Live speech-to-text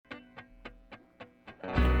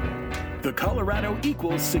The Colorado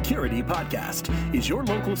Equals Security Podcast is your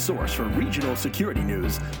local source for regional security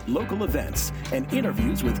news, local events, and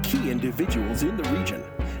interviews with key individuals in the region.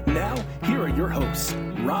 Now, here are your hosts,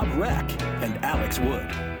 Rob Reck and Alex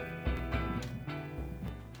Wood.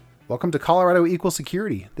 Welcome to Colorado Equals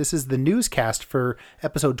Security. This is the newscast for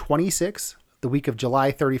episode 26, the week of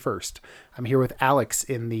July 31st. I'm here with Alex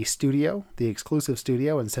in the studio, the exclusive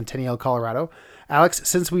studio in Centennial, Colorado. Alex,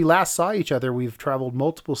 since we last saw each other, we've traveled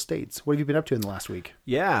multiple states. What have you been up to in the last week?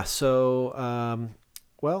 Yeah, so,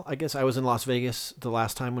 well, I guess I was in Las Vegas the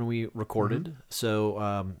last time when we recorded. Mm-hmm.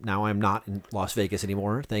 So now I'm not in Las Vegas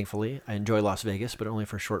anymore, thankfully. I enjoy Las Vegas, but only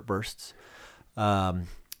for short bursts.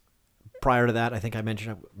 Prior to that, I think I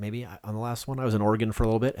mentioned maybe on the last one, I was in Oregon for a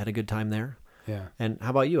little bit, had a good time there. Yeah. And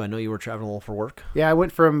how about you? I know you were traveling a little for work. Yeah, I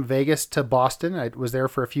went from Vegas to Boston. I was there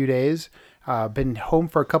for a few days. Been home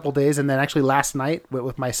for a couple days, and then actually last night went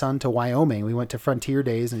with my son to Wyoming. We went to Frontier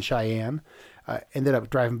Days in Cheyenne. Ended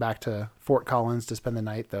up driving back to Fort Collins to spend the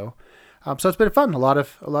night, though. So it's been fun. A lot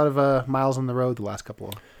of miles on the road the last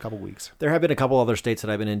couple weeks. There have been a couple other states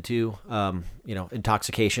that I've been into.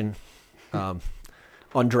 Intoxication,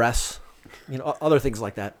 undress, other things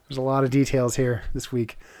like that. There's a lot of details here this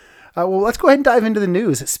week. Well, let's go ahead and dive into the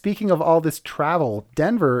news. Speaking of all this travel,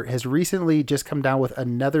 Denver has recently just come down with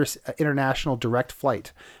another international direct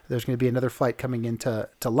flight. There's going to be another flight coming into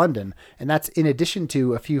London, and that's in addition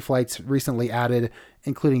to a few flights recently added,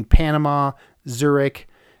 including Panama, Zurich,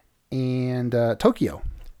 and Tokyo.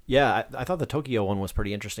 Yeah, I thought the Tokyo one was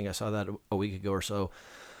pretty interesting. I saw that a week ago or so.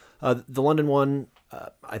 The London one,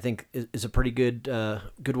 I think, is a pretty good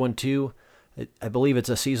one too. I believe it's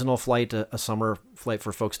a seasonal flight, a summer flight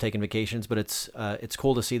for folks taking vacations, but it's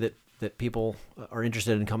cool to see that people are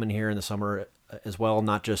interested in coming here in the summer as well,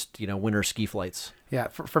 not just, winter ski flights. Yeah,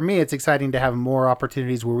 for me, it's exciting to have more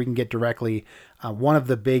opportunities where we can get directly. One of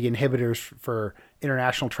the big inhibitors for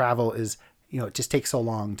international travel is, it just takes so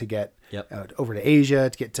long to get over to Asia,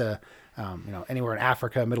 to get to anywhere in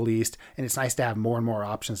Africa, Middle East, and it's nice to have more and more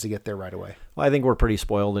options to get there right away. Well, I think we're pretty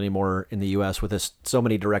spoiled anymore in the U.S. with so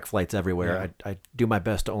many direct flights everywhere. Yeah. I do my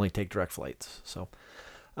best to only take direct flights. So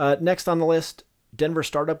next on the list, Denver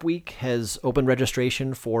Startup Week has opened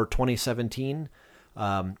registration for 2017.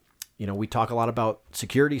 We talk a lot about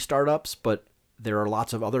security startups, but there are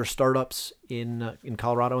lots of other startups in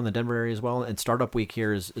Colorado and the Denver area as well, and Startup Week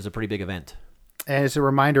here is a pretty big event. And as a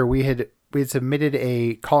reminder, we had submitted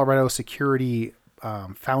a Colorado security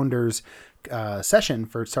founders session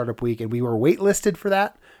for Startup Week, and we were waitlisted for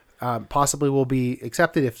that. Possibly will be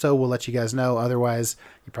accepted. If so, we'll let you guys know. Otherwise,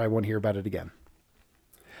 you probably won't hear about it again.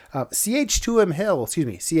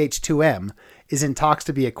 CH2M is in talks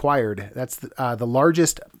to be acquired. That's the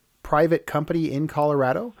largest private company in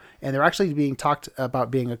Colorado, and they're actually being talked about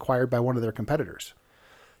being acquired by one of their competitors.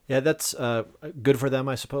 Yeah, that's good for them,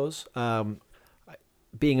 I suppose.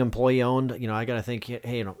 Being employee owned, I got to think,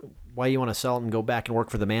 hey, why you want to sell it and go back and work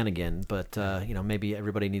for the man again? But, maybe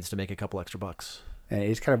everybody needs to make a couple extra bucks. And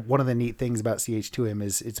it's kind of one of the neat things about CH2M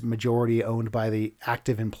is it's majority owned by the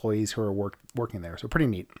active employees who are working there. So pretty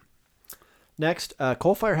neat. Next,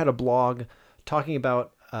 Coalfire had a blog talking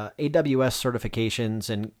about AWS certifications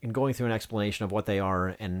and going through an explanation of what they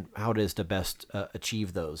are and how it is to best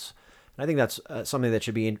achieve those. And I think that's something that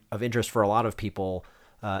should be of interest for a lot of people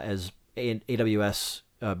as AWS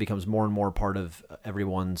becomes more and more part of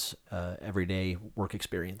everyone's everyday work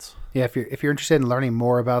experience. Yeah, if you're interested in learning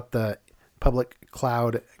more about the public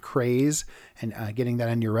cloud craze and getting that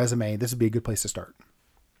on your resume, this would be a good place to start.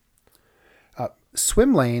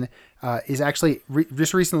 Swimlane is actually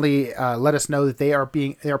just recently let us know that they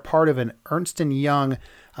are part of an Ernst & Young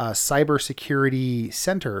cybersecurity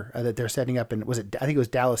center that they're setting up in, I think it was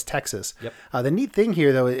Dallas, Texas. Yep. The neat thing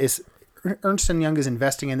here, though, is Ernst & Young is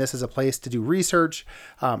investing in this as a place to do research,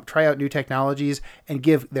 try out new technologies, and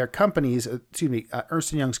give their companies,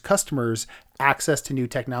 Ernst & Young's customers, access to new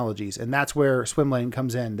technologies. And that's where Swimlane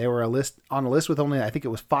comes in. They were on a list with only, I think it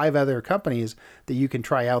was 5 other companies that you can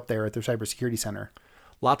try out there at their cybersecurity center.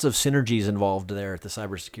 Lots of synergies involved there at the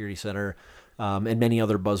cybersecurity center. And many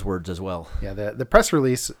other buzzwords as well. Yeah, the press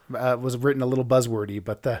release was written a little buzzwordy,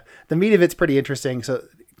 but the meat of it's pretty interesting. So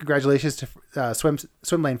congratulations to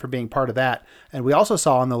Swimlane for being part of that. And we also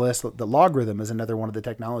saw on the list that LogRhythm is another one of the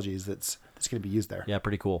technologies that's going to be used there. Yeah,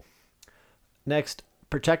 pretty cool. Next,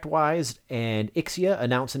 ProtectWise and Ixia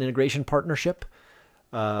announced an integration partnership.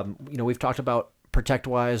 We've talked about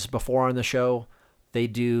ProtectWise before on the show. They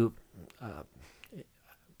do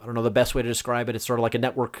I don't know the best way to describe it. It's sort of like a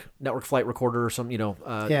network flight recorder or some,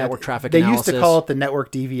 network traffic They analysis. used to call it the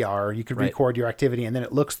network DVR. You could Right. record your activity, and then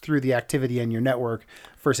it looks through the activity in your network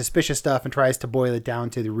for suspicious stuff and tries to boil it down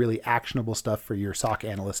to the really actionable stuff for your SOC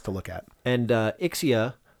analyst to look at. And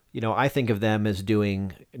Ixia, I think of them as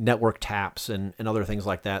doing network taps and other things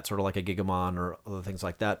like that, sort of like a Gigamon or other things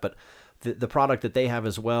like that. But the product that they have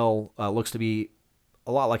as well looks to be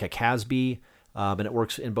a lot like a CASB, and it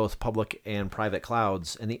works in both public and private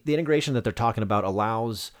clouds. And the integration that they're talking about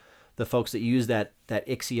allows the folks that use that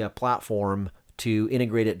Ixia platform to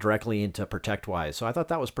integrate it directly into ProtectWise. So I thought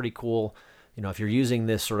that was pretty cool. If you're using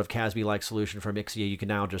this sort of CASB-like solution from Ixia, you can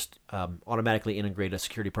now just automatically integrate a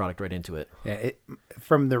security product right into it. Yeah,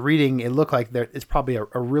 from the reading, it looked like it's probably a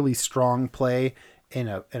really strong play in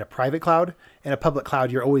a private cloud. In a public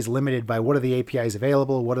cloud, you're always limited by what are the APIs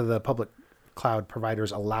available, what are the public cloud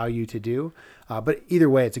providers allow you to do. But either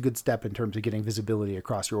way, it's a good step in terms of getting visibility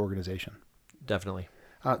across your organization. Definitely.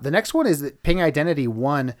 The next one is that Ping Identity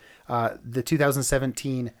won the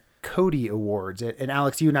 2017 Cody Awards. And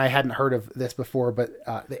Alex, you and I hadn't heard of this before, but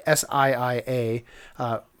the SIIA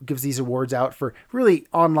gives these awards out for really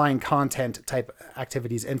online content type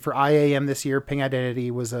activities. And for IAM this year, Ping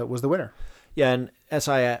Identity was the winner. Yeah, and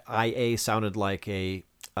SIIA sounded like a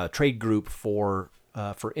trade group for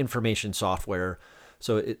information software.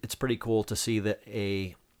 So it's pretty cool to see that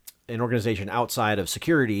an organization outside of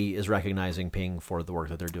security is recognizing Ping for the work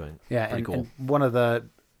that they're doing. Yeah, pretty cool. And one of the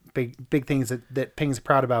big things that Ping's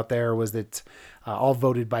proud about there was that all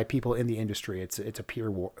voted by people in the industry. It's a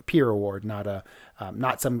peer award,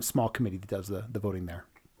 not some small committee that does the voting there.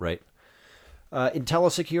 Right.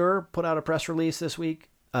 IntelliSecure put out a press release this week.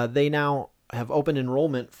 They now have open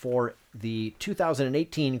enrollment for the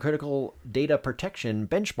 2018 Critical Data Protection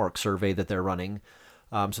Benchmark Survey that they're running.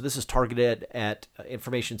 So this is targeted at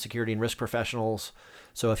information security and risk professionals.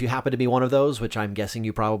 So if you happen to be one of those, which I'm guessing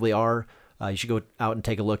you probably are, you should go out and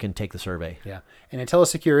take a look and take the survey. Yeah. And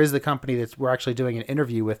IntelliSecure is the company that we're actually doing an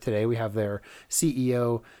interview with today. We have their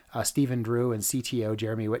CEO, Stephen Drew, and CTO,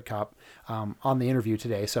 Jeremy Whitkop, on the interview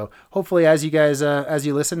today. So hopefully as you guys, as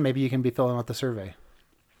you listen, maybe you can be filling out the survey.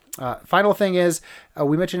 Final thing is,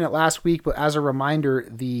 we mentioned it last week, but as a reminder,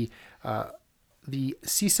 the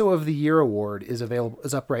CISO of the Year award is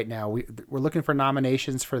up right now. We're looking for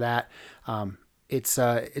nominations for that. It's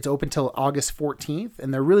open till August 14th,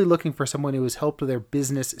 and they're really looking for someone who has helped their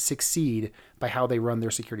business succeed by how they run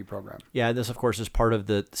their security program. Yeah, this of course is part of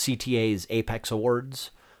the CTA's Apex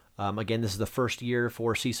Awards. Again, this is the first year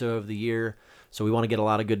for CISO of the Year, so we want to get a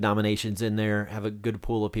lot of good nominations in there, have a good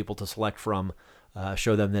pool of people to select from.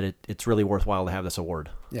 Show them that it's really worthwhile to have this award.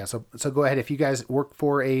 Yeah, so go ahead. If you guys work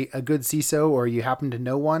for a good CISO or you happen to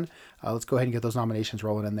know one, let's go ahead and get those nominations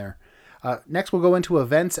rolling in there. Next, we'll go into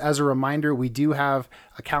events. As a reminder, we do have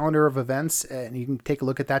a calendar of events, and you can take a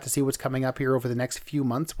look at that to see what's coming up here over the next few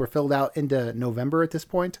months. We're filled out into November at this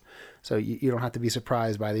point, so you don't have to be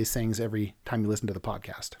surprised by these things every time you listen to the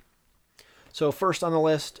podcast. So first on the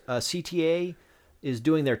list, CTA is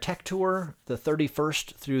doing their tech tour the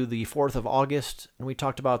 31st through the 4th of August. And we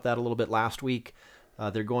talked about that a little bit last week.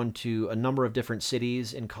 They're going to a number of different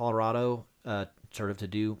cities in Colorado, sort of to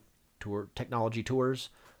do technology tours.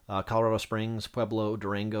 Colorado Springs, Pueblo,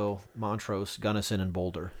 Durango, Montrose, Gunnison, and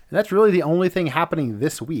Boulder. And that's really the only thing happening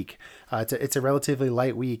this week. It's a relatively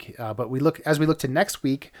light week, but as we look to next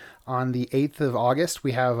week on the 8th of August,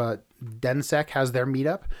 we have DenSec has their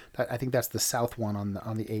meetup. I think that's the south one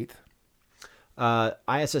on the 8th.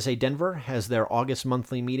 ISSA Denver has their August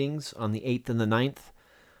monthly meetings on the 8th and the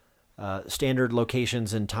 9th. Standard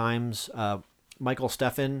locations and times. Michael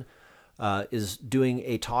Steffen is doing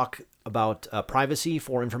a talk about privacy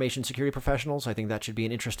for information security professionals. I think that should be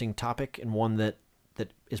an interesting topic and one that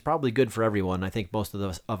is probably good for everyone. I think most of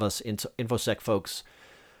us InfoSec folks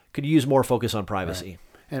could use more focus on privacy.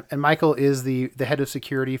 Right. And Michael is the head of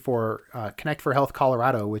security for Connect for Health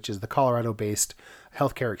Colorado, which is the Colorado-based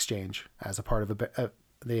healthcare exchange as a part of the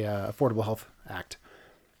Affordable Health Act.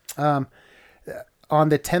 On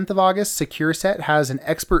the 10th of August, SecureSet has an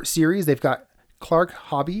expert series. They've got Clark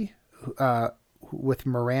Hobby with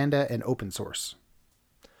Miranda and open source.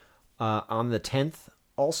 On the 10th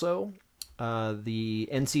also, the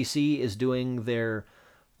NCC is doing their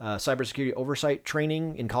cybersecurity oversight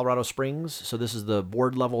training in Colorado Springs. So this is the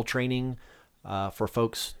board level training for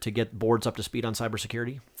folks to get boards up to speed on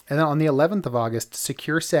cybersecurity. And then on the 11th of August,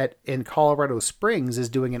 SecureSet in Colorado Springs is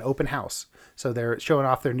doing an open house. So they're showing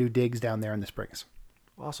off their new digs down there in the Springs.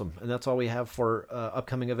 Awesome. And that's all we have for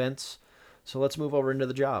upcoming events. So let's move over into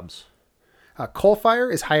the jobs.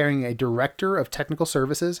 Coalfire is hiring a director of technical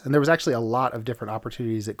services. And there was actually a lot of different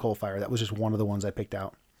opportunities at Coalfire. That was just one of the ones I picked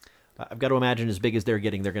out. I've got to imagine as big as they're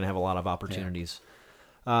getting, they're going to have a lot of opportunities.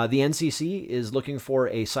 The NCC is looking for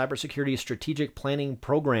a cybersecurity strategic planning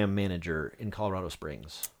program manager in Colorado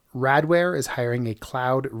Springs. Radware is hiring a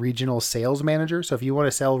cloud regional sales manager. So if you want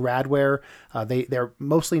to sell Radware, they're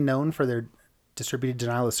mostly known for their distributed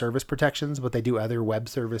denial of service protections, but they do other web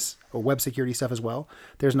service or web security stuff as well.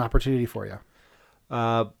 There's an opportunity for you.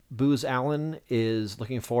 Booz Allen is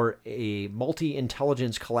looking for a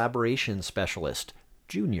multi-intelligence collaboration specialist,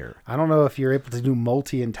 junior. I don't know if you're able to do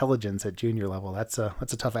multi-intelligence at junior level. That's a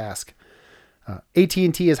tough ask.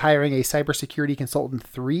 AT&T is hiring a cybersecurity consultant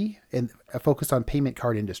 3 and focused on payment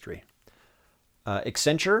card industry.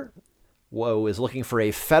 Accenture is looking for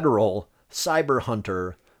a federal cyber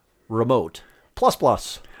hunter remote.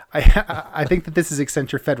 Plus. I think that this is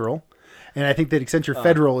Accenture Federal, and I think that Accenture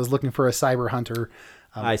Federal is looking for a cyber hunter.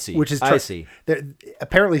 I see. Which is I see.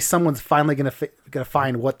 Apparently, someone's finally going to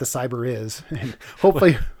find what the cyber is, and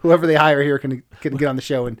hopefully, whoever they hire here can get on the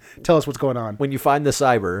show and tell us what's going on. When you find the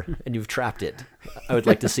cyber and you've trapped it, I would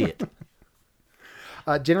like to see it.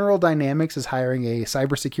 General Dynamics is hiring a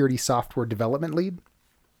cybersecurity software development lead.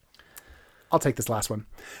 I'll take this last one.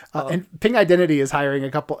 And Ping Identity is hiring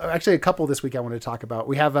a couple this week I wanted to talk about.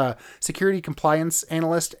 We have a security compliance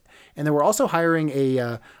analyst, and then we're also hiring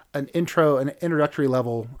an introductory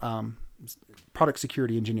level product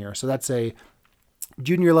security engineer. So that's a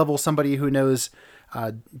junior level, somebody who knows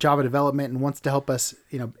Java development and wants to help us,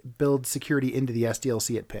 build security into the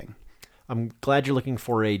SDLC at Ping. I'm glad you're looking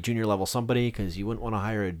for a junior level somebody, because you wouldn't want to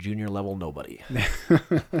hire a junior level nobody.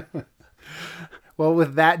 Well,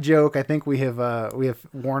 with that joke, I think we have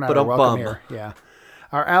worn out our welcome here. Yeah.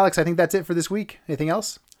 Alex, I think that's it for this week. Anything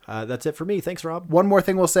else? That's it for me. Thanks, Rob. One more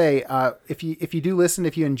thing we'll say. If you do listen,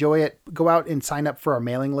 if you enjoy it, go out and sign up for our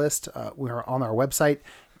mailing list. We're on our website.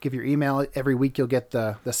 Give your email. Every week you'll get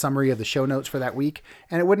the summary of the show notes for that week.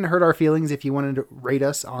 And it wouldn't hurt our feelings if you wanted to rate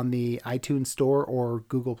us on the iTunes Store or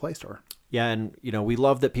Google Play Store. Yeah, and we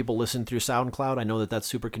love that people listen through SoundCloud. I know that that's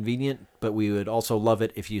super convenient, but we would also love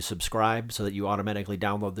it if you subscribe so that you automatically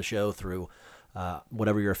download the show through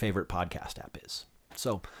whatever your favorite podcast app is.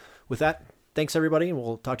 So with that, thanks everybody, and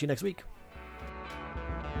we'll talk to you next week.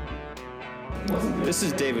 This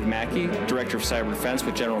is David Mackey, Director of Cyber Defense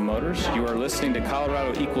with General Motors. You are listening to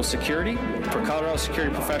Colorado Equals Security for Colorado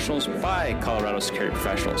Security Professionals by Colorado Security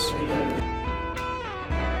Professionals.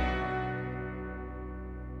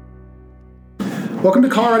 Welcome to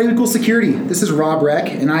Colorado Equals Security. This is Rob Reck,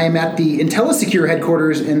 and I am at the IntelliSecure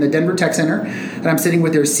headquarters in the Denver Tech Center, and I'm sitting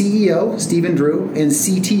with their CEO, Stephen Drew, and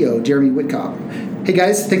CTO, Jeremy Whitcop. Hey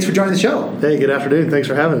guys, thanks for joining the show. Hey, good afternoon. Thanks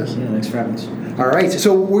for having us. Yeah, thanks for having us. All right,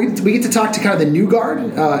 so we get to talk to kind of the new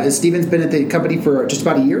guard, as Stephen's been at the company for just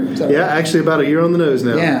about a year. Yeah, actually about a year on the nose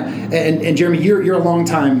now. Yeah, and Jeremy, you're a long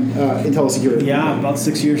time IntelliSecure. Yeah, about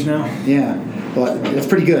 6 years now. Yeah. Well, that's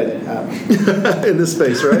pretty good. In this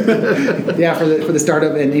space, right? Yeah, for the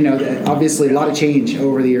startup, and obviously a lot of change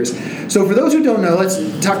over the years. So for those who don't know, let's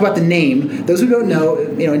talk about the name. Those who don't know,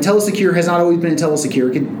 IntelliSecure has not always been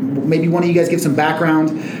IntelliSecure. Could maybe one of you guys give some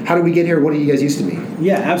background? How did we get here? What did you guys used to be?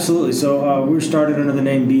 Yeah, absolutely. So we were started under the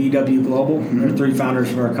name BEW Global. Mm-hmm. There are 3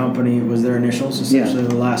 founders of our company. It was their initials. Essentially,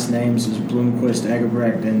 the last names is Blomquist,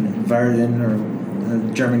 Egebrecht, and Verden, or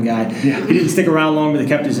a German guy. Yeah. He didn't stick around long, but they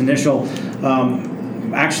kept his initial.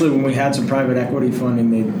 Actually, when we had some private equity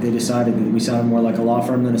funding, they decided that we sounded more like a law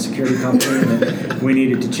firm than a security company, and that we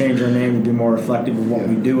needed to change our name to be more reflective of what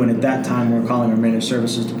we do. And at that time, we were calling our managed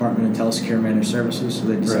services department IntelliSecure Managed Services, so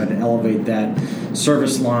they decided to elevate that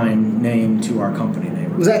service line name to our company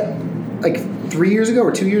name. Was that like 3 years ago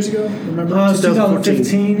or 2 years ago? Remember?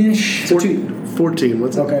 2015-ish. 14.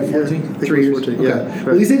 What's it? Okay, 14. 3 years. 14. Okay. Yeah. Right. Well,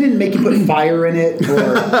 at least they didn't make you put fire in it, or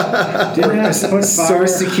Didn't have to put fire.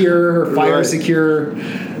 Source Secure or Fire Secure.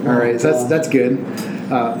 All right, so that's good.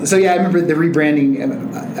 So yeah, I remember the rebranding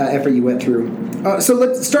effort you went through. So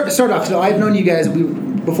let's start off. So I've known you guys.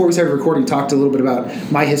 Before we started recording, talked a little bit about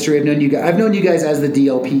my history. I've known you guys as the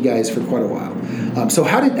DLP guys for quite a while. So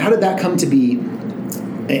how did that come to be?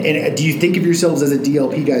 And do you think of yourselves as a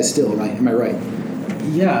DLP guy still? Am I right?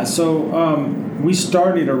 Yeah, so we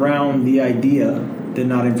started around the idea that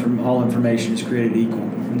not all information is created equal,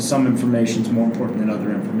 and some information is more important than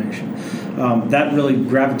other information. That really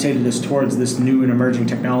gravitated us towards this new and emerging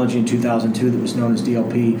technology in 2002 that was known as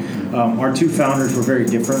DLP. Our 2 founders were very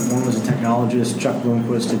different. One was a technologist. Chuck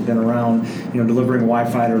Blomquist had been around, delivering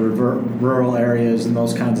Wi-Fi to rural areas and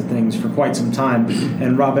those kinds of things for quite some time.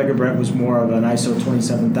 And Rob Egebrecht was more of an ISO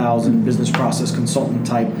 27000 business process consultant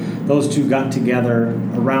type. Those 2 got together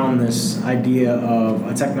around this idea of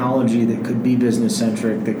a technology that could be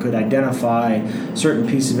business-centric, that could identify certain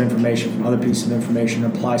pieces piece of information from other pieces of information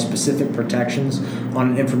and apply specific protections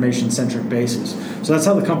on an information-centric basis. So that's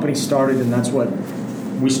how the company started, and that's what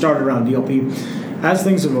we started around DLP. As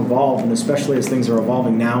things have evolved, and especially as things are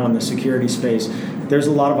evolving now in the security space, there's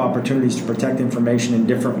a lot of opportunities to protect information in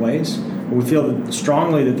different ways. We feel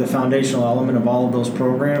strongly that the foundational element of all of those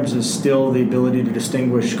programs is still the ability to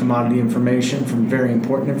distinguish commodity information from very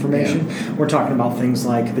important information. Yeah. We're talking about things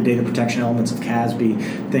like the data protection elements of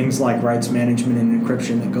CASB, things like rights management and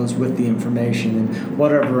encryption that goes with the information, and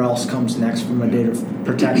whatever else comes next from a data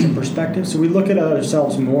protection perspective. So we look at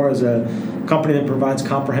ourselves more as a company that provides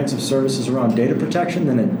comprehensive services around data protection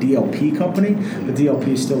than a DLP company. The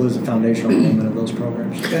DLP still is a foundational element of those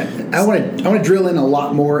programs. I want to drill in a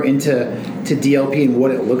lot more into DLP and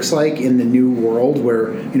what it looks like in the new world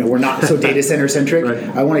where we're not so data center centric.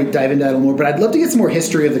 Right. I want to dive into that a little more, but I'd love to get some more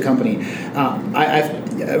history of the company.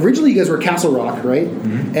 Originally, you guys were Castle Rock, right?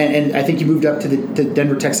 Mm-hmm. And I think you moved up to the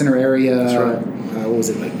Denver Tech Center area. That's right. What was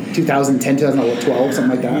it, like 2010, 2012,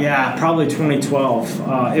 something like that? Yeah, probably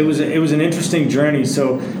 2012. It was an interesting journey.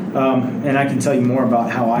 So, and I can tell you more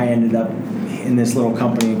about how I ended up in this little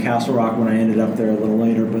company in Castle Rock when I ended up there a little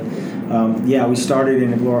later. But we started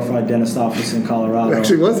in a glorified dentist office in Colorado. It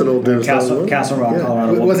actually was an old dentist office. Castle Rock, yeah.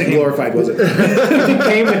 Colorado. It wasn't glorified, was it? It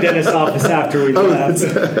became a dentist office after we left.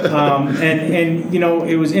 And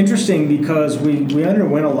it was interesting because we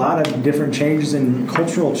underwent a lot of different changes and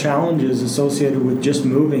cultural challenges associated with just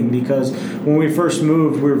moving, because when we first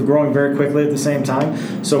moved, we were growing very quickly at the same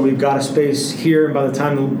time. So we've got a space here, and by the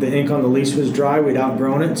time the ink on the lease was dry, we'd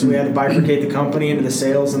outgrown it. So we had to bifurcate the company into the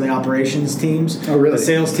sales and the operations teams. Oh, really? The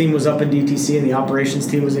sales team was up in DTC and the operations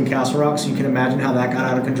team was in Castle Rock, so you can imagine how that got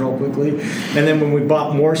out of control quickly. And then when we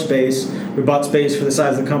bought more space, we bought space for the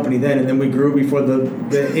size of the company then, and then we grew before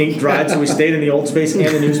the ink dried, so we stayed in the old space and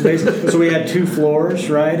the new space. So we had 2 floors,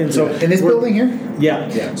 right? And so in this building here?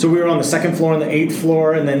 Yeah. So we were on the 2nd floor and the 8th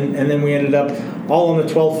floor, and then we ended up all on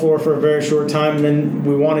the 12th floor for a very short time, and then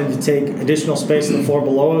we wanted to take additional space on the floor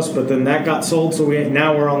below us, but then that got sold, so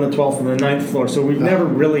now we're on the 12th and the 9th floor. So we've never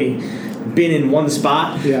really been in one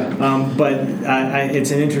spot, but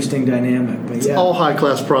it's an interesting dynamic. But it's all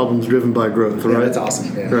high-class problems driven by growth, right? Yeah, that's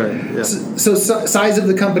awesome. Yeah. Right. Yeah. So size of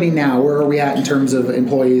the company now, where are we at in terms of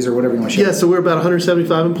employees or whatever you want to share? Yeah, so we're about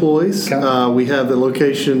 175 employees. Okay. We have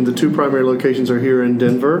the 2 primary locations are here in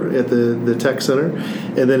Denver at the Tech Center,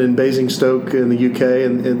 and then in Basingstoke in the UK,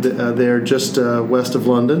 and they're just west of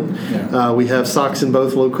London. Yeah. We have SOCs in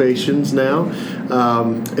both locations now,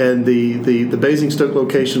 and the Basingstoke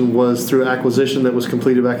location was through acquisition that was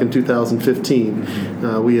completed back in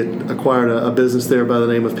 2015. We had acquired a business there by the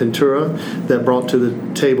name of Pentura that brought to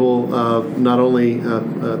the table not only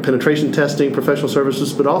penetration testing, professional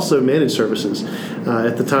services, but also managed services.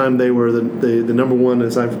 At the time, they were the number one,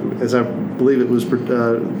 as I believe it was,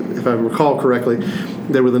 if I recall correctly,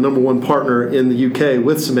 they were the number 1 partner in the UK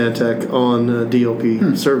with Symantec on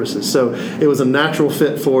DLP services. So it was a natural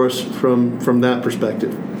fit for us from that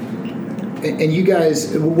perspective. And you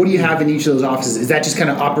guys, what do you have in each of those offices? Is that just kind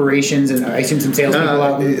of operations, and I assume some salespeople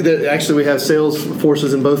out there? Actually, we have sales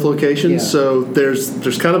forces in both locations, so there's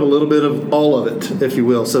kind of a little bit of all of it, if you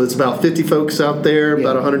will. So it's about 50 folks out there,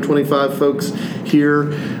 about 125 folks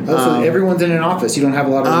here. So everyone's in an office. You don't have a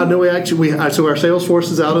lot of... No, so our sales force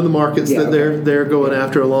is out in the markets that they're going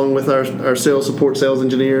after, along with our sales support, sales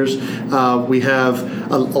engineers. We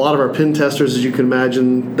have a lot of our pen testers, as you can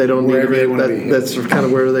imagine. They don't wherever need they want to be. That's kind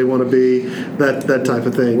of where they want to be. That type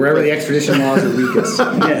of thing. Wherever the extradition laws are weakest.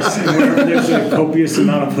 Yes, and wherever there's a copious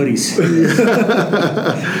amount of hoodies.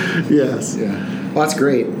 Yes. Yeah. Well, that's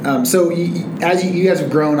great. So as you guys have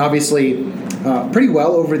grown, obviously, pretty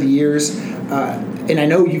well over the years, and I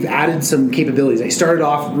know you've added some capabilities. I started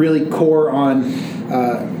off really core on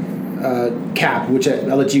CAP, which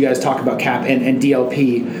I'll let you guys talk about CAP and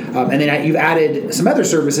DLP, and then you've added some other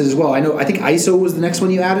services as well. I think ISO was the next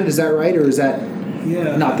one you added. Is that right, or is that?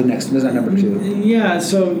 Yeah. Not the next. Is that number 2? Yeah.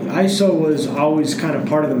 So ISO was always kind of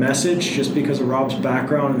part of the message, just because of Rob's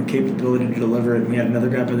background and the capability to deliver it. And we had another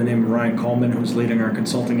guy by the name of Ryan Coleman who was leading our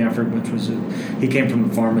consulting effort, which was he came from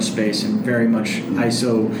the pharma space and very much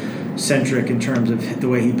ISO centric in terms of the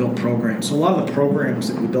way he built programs. So a lot of the programs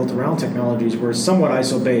that we built around technologies were somewhat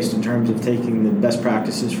ISO based in terms of taking the best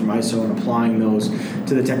practices from ISO and applying those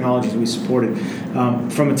to the technologies we supported.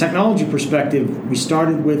 From a technology perspective, we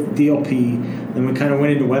started with DLP, then we kind of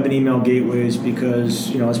went into web and email gateways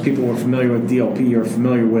because, as people were familiar with DLP or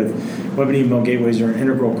familiar with web and email gateways are an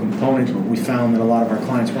integral component, but we found that a lot of our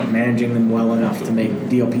clients weren't managing them well enough to make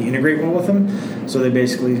DLP integrate well with them. So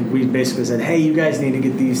we basically said, hey, you guys need to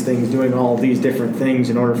get these things doing all these different things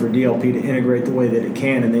in order for DLP to integrate the way that it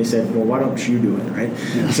can. And they said, well, why don't you do it, right?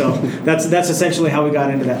 Yeah. So that's essentially how we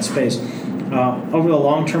got into that space. Over the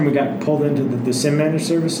long term, we got pulled into the SIEM managed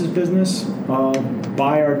services business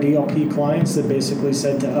by our DLP clients that basically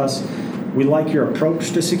said to us, we like your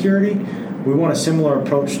approach to security. We want a similar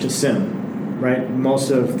approach to SIEM, right? Most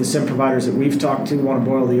of the SIEM providers that we've talked to want to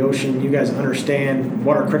boil the ocean. You guys understand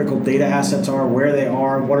what our critical data assets are, where they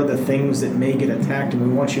are, what are the things that may get attacked, and we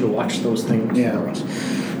want you to watch those things for us.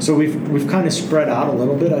 So we've kind of spread out a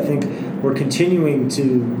little bit. I think we're continuing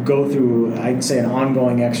to go through, I'd say, an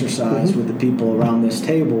ongoing exercise with the people around this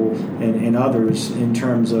table and others in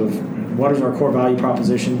terms of what is our core value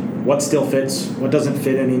proposition, what still fits, what doesn't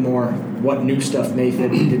fit anymore, what new stuff may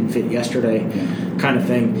fit that didn't fit yesterday, kind of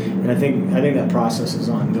thing. And I think that process is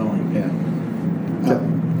ongoing.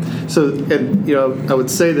 So, and I would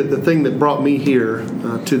say that the thing that brought me here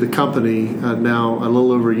to the company now a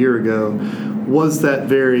little over a year ago was that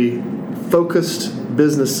very focused,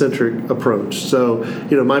 business-centric approach. So,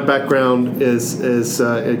 my background is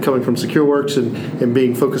coming from SecureWorks and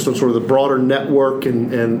being focused on sort of the broader network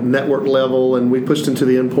and network level, and we pushed into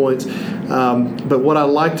the endpoints. But what I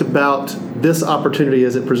liked about this opportunity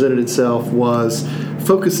as it presented itself was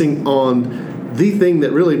focusing on the thing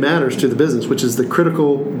that really matters to the business, which is the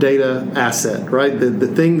critical data asset, right? The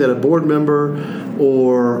thing that a board member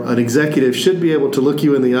or an executive should be able to look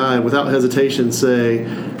you in the eye without hesitation, say,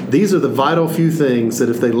 these are the vital few things that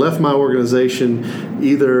if they left my organization,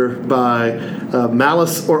 either by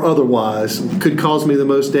malice or otherwise, could cause me the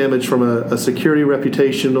most damage from a security,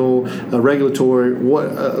 reputational, regulatory,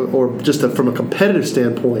 or just from a competitive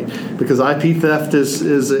standpoint. Because IP theft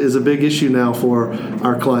is a big issue now for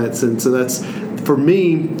our clients, and so that's, for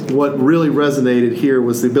me, what really resonated here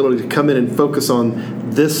was the ability to come in and focus on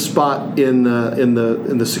this spot in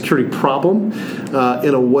the security problem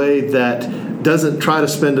in a way that doesn't try to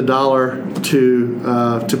spend $1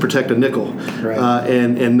 to protect a nickel, right.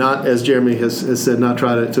 And not, as Jeremy has said, not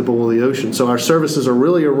try to boil the ocean. So our services are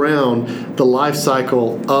really around the life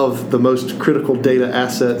cycle of the most critical data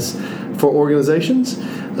assets for organizations.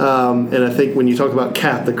 And I think when you talk about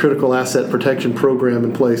CAP, the Critical Asset Protection Program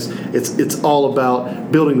in place, it's all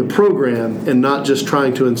about building the program and not just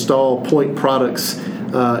trying to install point products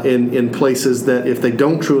in places that, if they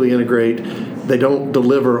don't truly integrate, they don't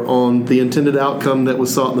deliver on the intended outcome that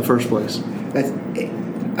was sought in the first place.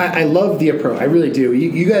 I love the approach. I really do.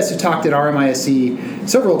 You guys have talked at RMISC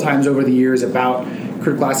several times over the years about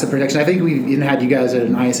critical asset protection. I think we've even had you guys at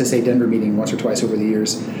an ISSA Denver meeting once or twice over the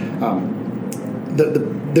years.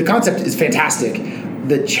 The concept is fantastic.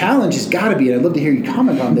 The challenge has got to be, and I'd love to hear you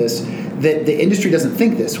comment on this, that the industry doesn't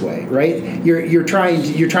think this way, right? You're trying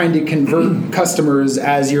to convert customers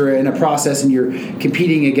as you're in a process, and you're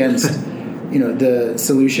competing against the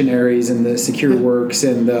Solutionaries and the SecureWorks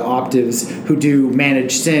and the Optives who do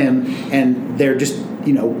managed SIEM, and they're just,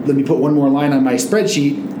 let me put one more line on my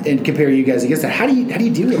spreadsheet and compare you guys against that. How do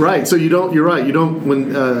you do it? Right. So you're right. You don't,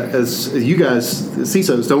 when as you guys,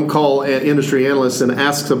 CISOs, don't call industry analysts and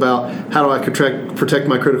ask about how do I protect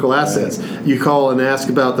my critical assets. Right. You call and ask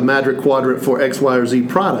about the Magic Quadrant for X, Y, or Z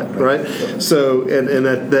product, right? So and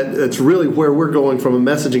that's really where we're going from a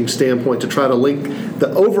messaging standpoint, to try to link the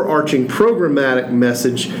overarching programmatic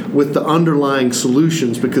message with the underlying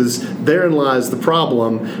solutions, because therein lies the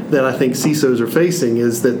problem that I think CISOs are facing,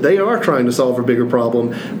 is that they are trying to solve a bigger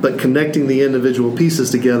problem, but connecting the individual pieces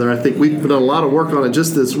together. I think we've done a lot of work on it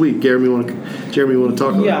just this week. Jeremy, you want to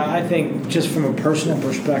talk about it? Yeah, I think just from a personal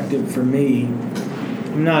perspective, for me,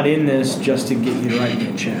 I'm not in this just to get you to write me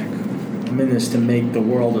a check. I'm in this to make the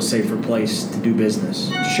world a safer place to do business,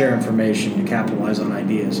 to share information, to capitalize on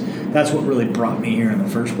ideas. That's what really brought me here in the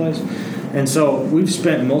first place. And so we've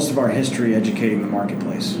spent most of our history educating the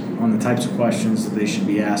marketplace on the types of questions that they should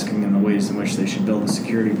be asking and the ways in which they should build a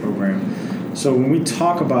security program. So when we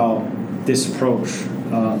talk about this approach,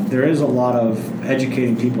 there is a lot of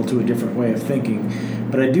educating people to a different way of thinking.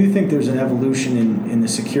 But I do think there's an evolution in the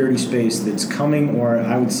security space that's coming, or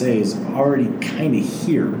I would say is already kind of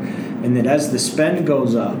here. And that as the spend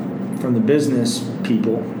goes up from the business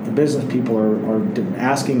people are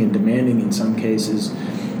asking and demanding, in some cases,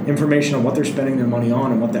 information on what they're spending their money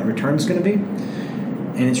on and what that return is going to be.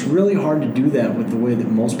 And it's really hard to do that with the way that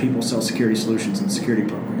most people sell security solutions and security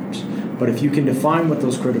programs. But if you can define what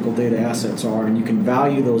those critical data assets are, and you can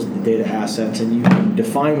value those data assets, and you can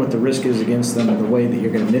define what the risk is against them and the way that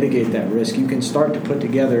you're going to mitigate that risk, you can start to put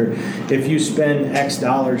together, if you spend X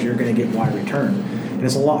dollars, you're going to get Y return. And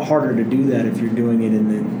it's a lot harder to do that if you're doing it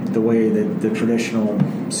in the way that the traditional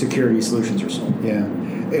security solutions are sold. Yeah.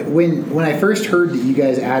 when I first heard that you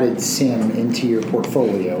guys added SIM into your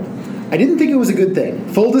portfolio, I didn't think it was a good thing.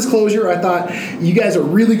 Full disclosure, I thought you guys are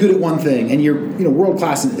really good at one thing, and you're world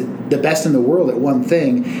class, the best in the world at one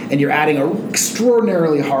thing, and you're adding an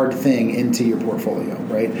extraordinarily hard thing into your portfolio,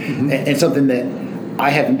 right? Mm-hmm. And something that I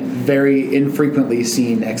have very infrequently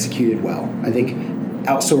seen executed well. I think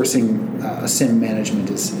outsourcing SIM management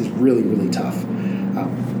is really, really tough.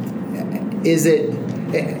 Is it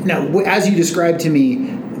now? As you described to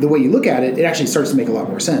me, the way you look at it, it actually starts to make a lot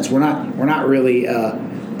more sense. We're not really a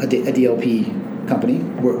DLP company.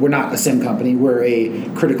 We're not a SIM company. We're a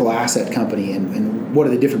critical asset company. And what are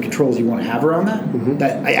the different controls you want to have around that? Mm-hmm.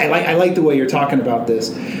 That I like the way you're talking about this.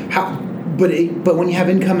 But when you have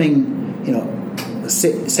incoming,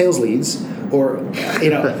 sales leads, or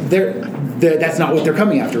that's not what they're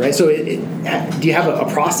coming after, right? So do you have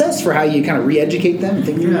a process for how you kind of re-educate them and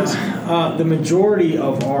think through this? The majority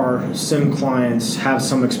of our SIM clients have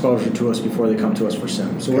some exposure to us before they come to us for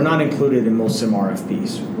SIM. So we're not included in most SIM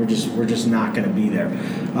RFPs. We're just not going to be there.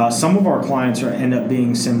 Some of our clients end up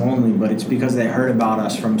being SIM only, but it's because they heard about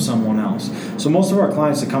us from someone else. So most of our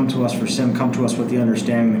clients that come to us for SIM come to us with the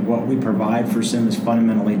understanding that what we provide for SIM is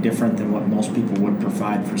fundamentally different than what most people would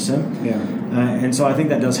provide for SIM. Yeah. And so I think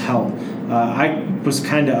that does help. I was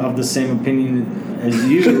kind of the same opinion as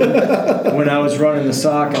you when I was running the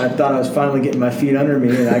SOC, and I thought I was finally getting my feet under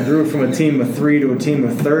me, and I grew from a team of 3 to a team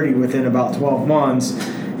of 30 within about 12 months.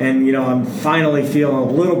 And, I'm finally feeling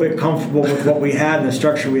a little bit comfortable with what we had and the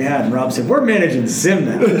structure we had. And Rob said, we're managing SIM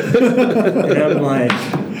now. And I'm like,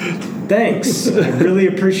 thanks. I really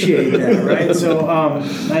appreciate that, right? So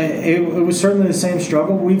it was certainly the same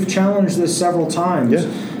struggle. We've challenged this several times.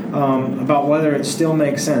 Yeah. About whether it still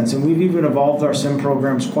makes sense. And we've even evolved our SIM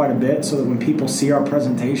programs quite a bit so that when people see our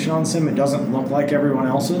presentation on SIM, it doesn't look like everyone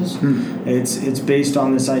else's. It's based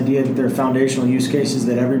on this idea that there are foundational use cases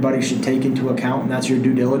that everybody should take into account, and that's your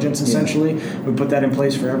due diligence, essentially. Yeah. We put that in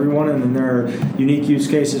place for everyone, and then there are unique use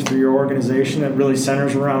cases for your organization that really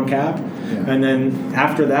centers around CAP. Yeah. And then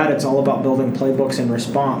after that, it's all about building playbooks in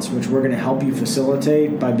response, which we're going to help you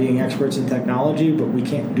facilitate by being experts in technology, but we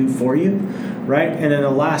can't do for you, right? And then the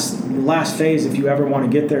last phase, if you ever want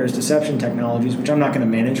to get there, is deception technologies, which I'm not going to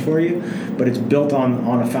manage for you, but it's built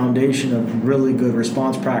on a foundation of really good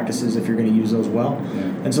response practices if you're going to use those well. Yeah.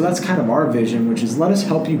 And so that's kind of our vision, which is let us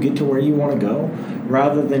help you get to where you want to go,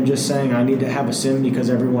 rather than just saying I need to have a SIM because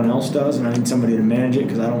everyone else does, and I need somebody to manage it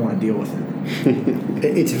because I don't want to deal with it.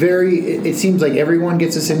 It seems like everyone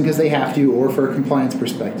gets a SIM because they have to, or for a compliance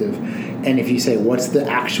perspective. And if you say what's the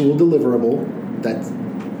actual deliverable,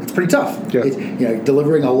 it's pretty tough. Yeah. It's,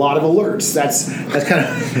 delivering a lot of alerts. That's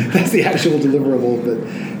the actual deliverable,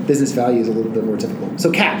 but business value is a little bit more typical.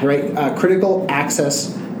 So CAP, right? Critical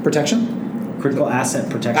Access Protection. Critical Asset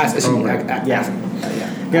Protection Program.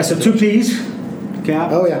 Yeah. So 2 P's.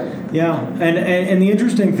 CAP. Oh yeah. Yeah, and the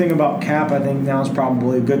interesting thing about CAP, I think now is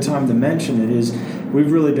probably a good time to mention it, is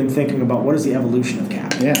we've really been thinking about what is the evolution of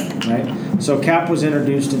CAP. Yeah. Right? So CAP was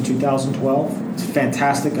introduced in 2012. It's a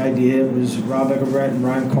fantastic idea. It was Rob Egerbrecht and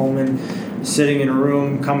Ryan Coleman sitting in a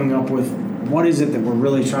room coming up with what is it that we're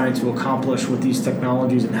really trying to accomplish with these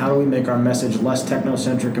technologies, and how do we make our message less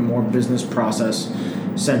technocentric and more business process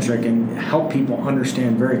centric, and help people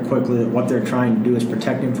understand very quickly that what they're trying to do is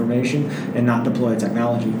protect information and not deploy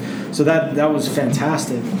technology. So that was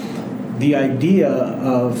fantastic. The idea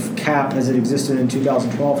of CAP as it existed in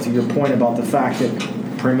 2012, to your point about the fact that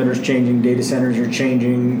perimeters changing, data centers are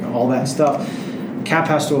changing, all that stuff, CAP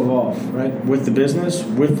has to evolve, right? With the business,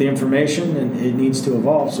 with the information, and it needs to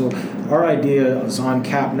evolve. So our ideas on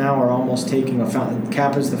CAP now are almost taking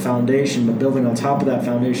CAP as the foundation, but building on top of that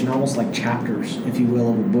foundation, almost like chapters, if you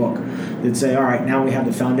will, of a book that say, all right, now we have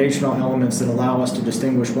the foundational elements that allow us to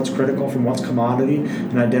distinguish what's critical from what's commodity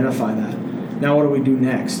and identify that. Now what do we do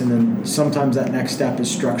next? And then sometimes that next step is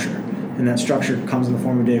structure. And that structure comes in the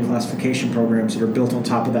form of data classification programs that are built on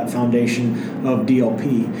top of that foundation of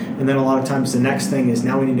DLP. And then a lot of times the next thing is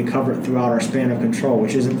now we need to cover it throughout our span of control,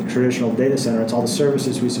 which isn't the traditional data center. It's all the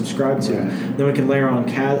services we subscribe to. Right. Then we can layer on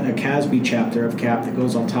a CASB chapter of CAP that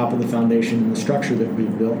goes on top of the foundation and the structure that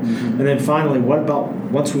we've built. Mm-hmm. And then finally, what about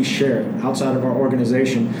once we share it outside of our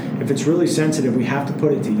organization? If it's really sensitive, we have to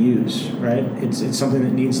put it to use, right? It's something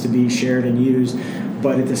that needs to be shared and used.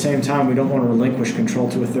 but at the same time, we don't want to relinquish control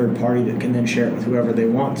to a third party that can then share it with whoever they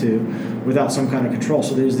want to without some kind of control.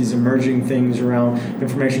 So there's these emerging things around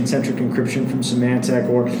information-centric encryption from Symantec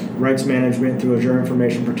or rights management through Azure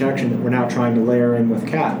Information Protection that we're now trying to layer in with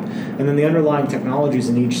CAP. And then the underlying technologies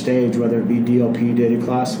in each stage, whether it be DLP, data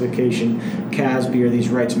classification, CASB, or these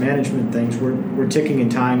rights management things, we're ticking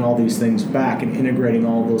and tying all these things back and integrating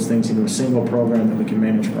all of those things into a single program that we can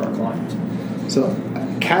manage for our clients. So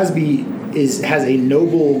CASB has a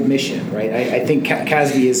noble mission, right? I think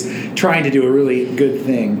CASB is trying to do a really good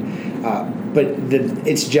thing, but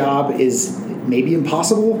its job is maybe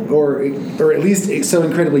impossible, or at least so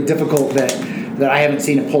incredibly difficult that I haven't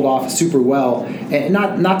seen it pulled off super well. And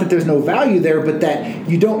not that there's no value there, but that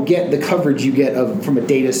you don't get the coverage you get from a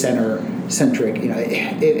data center centric.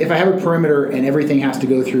 If I have a perimeter and everything has to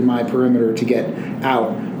go through my perimeter to get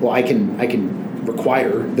out, well, I can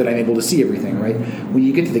require that I'm able to see everything, right? When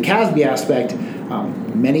you get to the CASB aspect,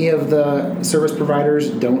 many of the service providers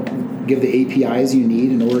don't give the APIs you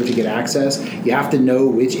need in order to get access. You have to know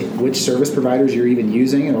which service providers you're even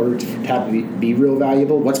using in order to have be real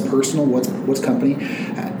valuable. What's personal? What's company?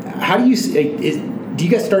 How do you do you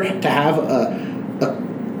guys start to have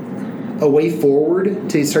a way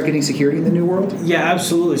forward to start getting security in the new world? Yeah,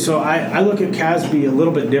 absolutely. So I look at CASB a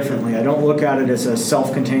little bit differently. I don't look at it as a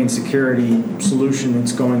self-contained security solution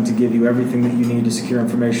that's going to give you everything that you need to secure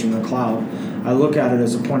information in the cloud. I look at it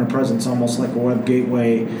as a point of presence, almost like a web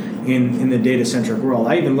gateway in the data-centric world.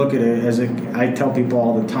 I even look at it as I tell people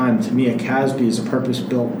all the time, to me, a CASB is a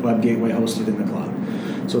purpose-built web gateway hosted in the cloud.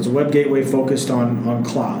 So it's a web gateway focused on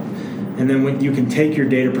cloud. And then when you can take your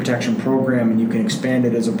data protection program and you can expand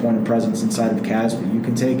it as a point of presence inside of the CASB. You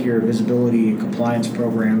can take your visibility and compliance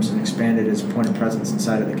programs and expand it as a point of presence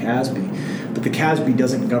inside of the CASB. But the CASB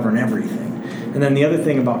doesn't govern everything. And then the other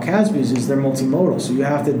thing about CASBs is they're multimodal. So you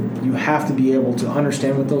have to be able to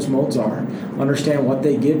understand what those modes are, understand what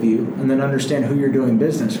they give you, and then understand who you're doing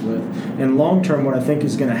business with. And long term, what I think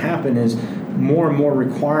is going to happen is more and more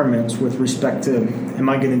requirements with respect to, am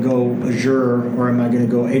I going to go Azure, or am I going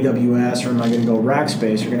to go AWS, or am I going to go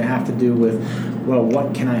Rackspace? You're going to have to do with, well,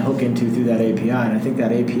 what can I hook into through that API? And I think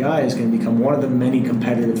that API is going to become one of the many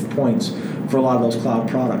competitive points for a lot of those cloud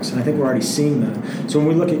products. And I think we're already seeing that. So when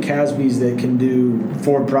we look at CASBs that can do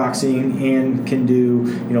forward proxying and can do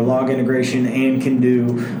log integration and can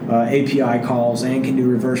do API calls and can do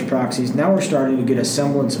reverse proxies, now we're starting to get a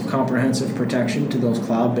semblance of comprehensive protection to those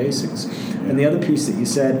cloud basics. And the other piece that you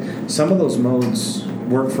said, some of those modes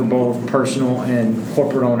work for both personal and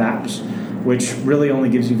corporate-owned apps, which really only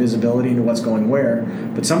gives you visibility into what's going where.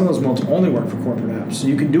 But some of those modes only work for corporate apps. So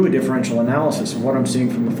you can do a differential analysis of what I'm seeing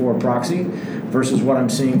from the forward proxy versus what I'm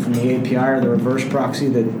seeing from the API or the reverse proxy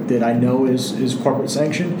that I know is corporate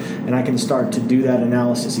sanctioned. And I can start to do that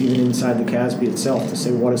analysis even inside the CASB itself to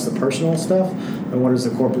say what is the personal stuff and what is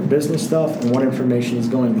the corporate business stuff and what information is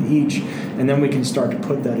going to each. And then we can start to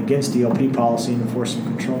put that against DLP policy and enforce some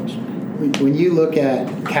controls. When you look at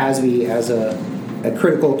CASB as a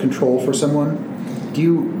critical control for someone, do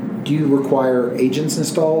you require agents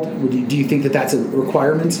installed? Do you think that that's a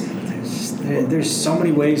requirement? There's so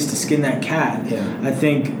many ways to skin that cat. Yeah. I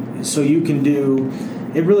think so. You can do.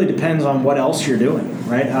 It really depends on what else you're doing,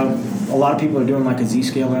 right? A lot of people are doing like a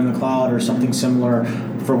Zscaler in the cloud or something similar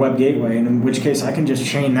for web gateway, and in which case I can just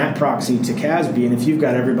chain that proxy to CASB. And if you've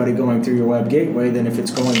got everybody going through your web gateway, then if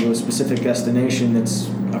it's going to a specific destination that's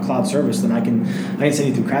a cloud service, then I can send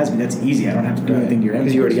you through CASB. That's easy. I don't have to do anything to your end.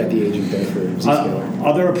 Because you already got the agent there for Zscaler.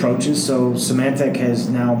 Other approaches. So Symantec has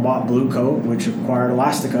now bought Blue Coat, which acquired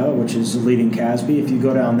Elastica, which is a leading CASB. If you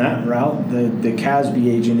go down that route, the CASB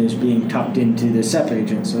agent is being tucked into the SEP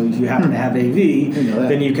agent. So if you happen to have AV,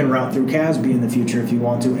 then you can route through CASB in the future if you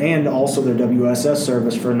want to, and also their WSS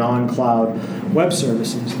service for non-cloud web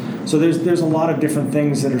services. So there's a lot of different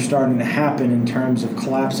things that are starting to happen in terms of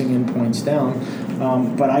collapsing endpoints down.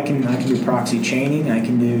 But I can do proxy chaining, I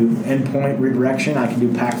can do endpoint redirection, I can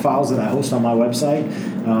do pack files that I host on my website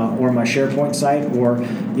or my SharePoint site, or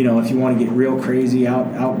if you want to get real crazy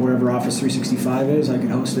out wherever Office 365 is, I can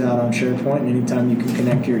host it out on SharePoint. And anytime you can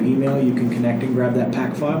connect your email, you can connect and grab that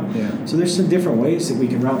pack file. Yeah. So there's some different ways that we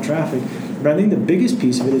can route traffic. But I think the biggest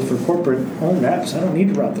piece of it is for corporate-owned apps. I don't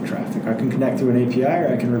need to route the traffic. I can connect through an API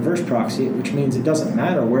or I can reverse proxy it, which means it doesn't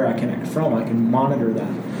matter where I connect from. I can monitor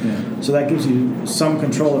that. Yeah. So that gives you some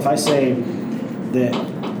control. If I say that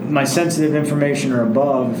my sensitive information or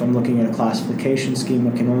above, if I'm looking at a classification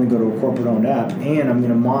schema, can only go to a corporate-owned app, and I'm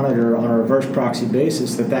going to monitor on a reverse proxy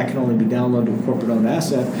basis that can only be downloaded to a corporate-owned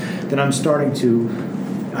asset, then I'm starting to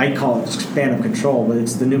I call it span of control, but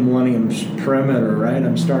it's the new millennium's perimeter, right?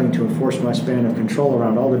 I'm starting to enforce my span of control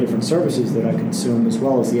around all the different services that I consume, as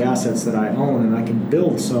well as the assets that I own, and I can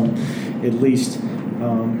build some, at least,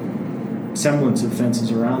 semblance of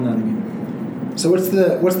fences around that again. So what's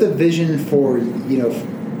the vision for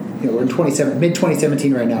we're in mid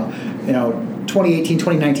 2017 right now. 2018,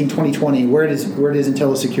 2019, 2020. Where does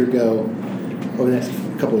IntelliSecure go over the next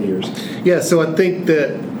couple of years? Yeah, so I think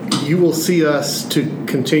that you will see us to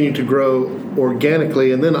continue to grow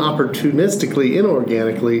organically and then opportunistically,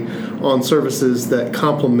 inorganically on services that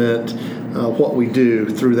complement what we do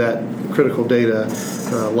through that critical data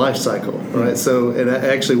life cycle, right? So, and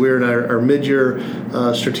actually we're in our mid-year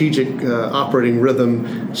strategic operating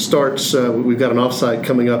rhythm starts, we've got an offsite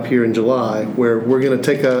coming up here in July where we're going to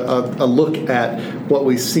take a look at what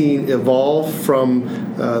we've seen evolve from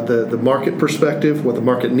the market perspective, what the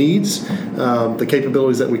market needs, the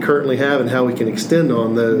capabilities that we currently have, and how we can extend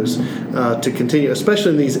on those to continue,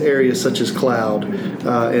 especially in these areas such as cloud.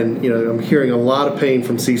 And I'm hearing a lot of pain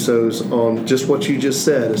from CISOs on just what you just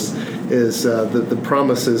said is the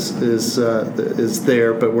promise is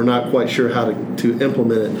there, but we're not quite sure how to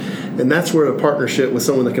implement it. And that's where a partnership with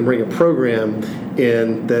someone that can bring a program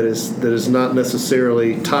in that is not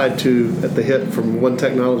necessarily tied to at the hip from one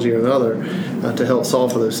technology or another to help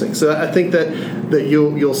solve for those things. So I think that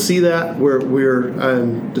you'll see that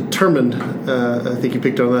I'm determined. I think you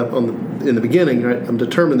picked on that in the beginning, right? I'm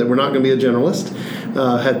determined that we're not going to be a generalist.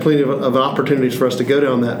 Had plenty of opportunities for us to go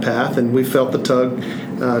down that path, and we felt the tug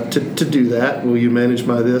to do that. Will you manage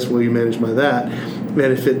by this? Will you manage by that? And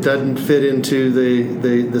if it doesn't fit into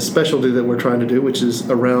the specialty that we're trying to do, which is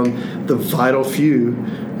around the vital few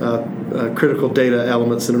critical data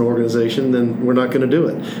elements in an organization, then we're not going to do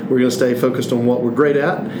it. We're going to stay focused on what we're great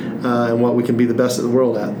at and what we can be the best of the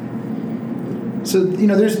world at. So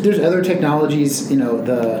there's other technologies,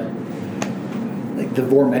 the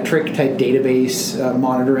Vormetric type database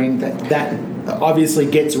monitoring that obviously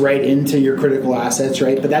gets right into your critical assets,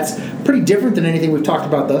 right? But that's pretty different than anything we've talked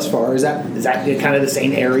about thus far. Is that kind of the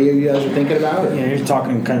same area you guys are thinking about? Or? Yeah, you're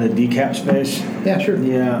talking kind of the DCAP space. Yeah, sure.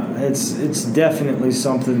 Yeah, it's definitely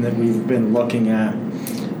something that we've been looking at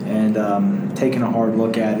and taking a hard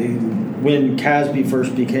look at. When CASB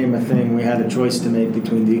first became a thing, we had a choice to make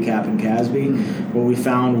between DCAP and CASB. Mm-hmm. What we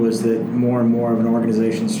found was that more and more of an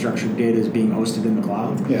organization's structured data is being hosted in the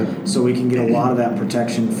cloud. Yeah. So we can get a lot of that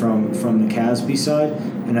protection from the CASB side.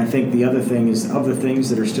 And I think the other thing is, of the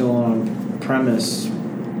things that are still on premise,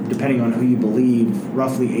 depending on who you believe,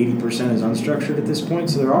 roughly 80% is unstructured at this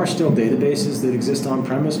point. So there are still databases that exist on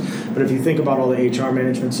premise. But if you think about all the HR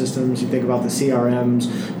management systems, you think about the CRMs,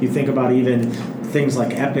 you think about even things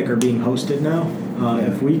like Epic are being hosted now.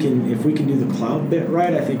 If we can do the cloud bit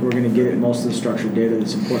right, I think we're going to get at most of the structured data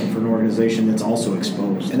that's important for an organization that's also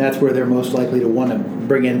exposed. And that's where they're most likely to want to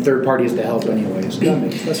bring in third parties to help anyways.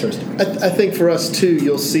 I think for us too,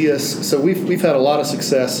 you'll see us. So we've had a lot of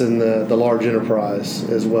success in the large enterprise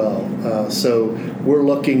as well. So we're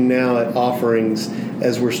looking now at offerings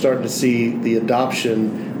as we're starting to see the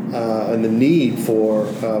adoption and the need for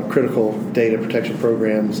critical data protection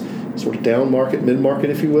programs, sort of down market, mid market,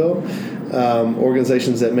 if you will.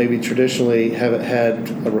 Organizations that maybe traditionally haven't had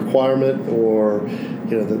a requirement, or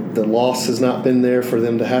the loss has not been there for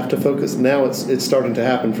them to have to focus. Now it's starting to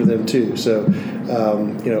happen for them too. So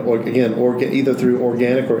either through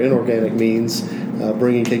organic or inorganic means,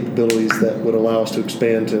 bringing capabilities that would allow us to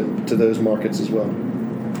expand to those markets as well.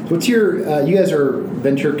 What's your? You guys are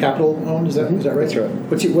venture capital owned, is that right? That's right.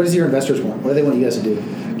 What does your investors want? What do they want you guys to do?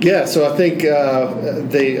 Yeah, so I think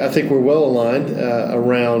we're well aligned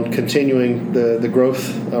around continuing the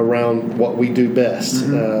growth around what we do best.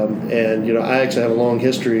 Mm-hmm. And I actually have a long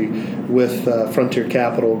history with Frontier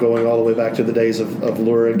Capital, going all the way back to the days of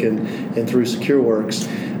Lurik and through SecureWorks.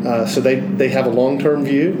 So they have a long-term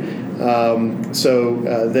view.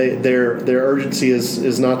 Their urgency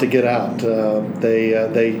is not to get out.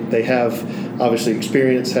 They have obviously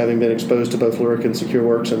experience, having been exposed to both Lurik and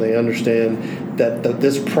SecureWorks, and they understand that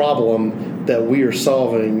this problem that we are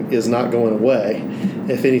solving is not going away.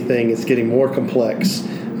 If anything, it's getting more complex,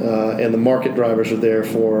 and the market drivers are there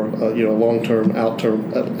for long-term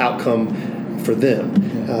outcome for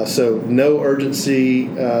them. So no urgency.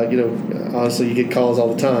 Honestly, you get calls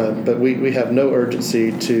all the time, but we have no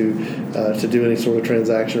urgency to do any sort of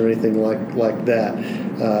transaction or anything like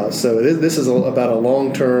that. So this is about a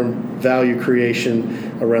long-term value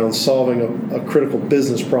creation around solving a critical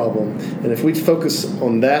business problem. And if we focus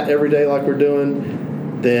on that every day like we're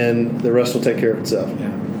doing, then the rest will take care of itself.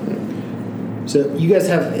 Yeah. So you guys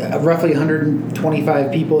have roughly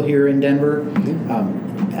 125 people here in Denver.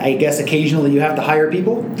 Mm-hmm. I guess occasionally you have to hire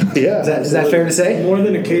people. Yeah, is that fair to say? More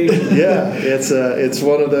than occasionally. Yeah, it's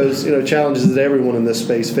one of those challenges that everyone in this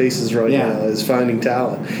space faces right now is finding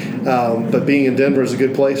talent. But being in Denver is a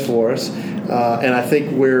good place for us. And I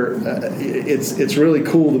think it's really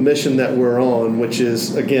cool, the mission that we're on, which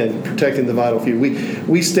is, again, protecting the vital few.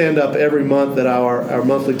 We stand up every month at our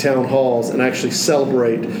monthly town halls and actually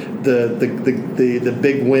celebrate the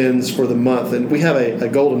big wins for the month. And we have a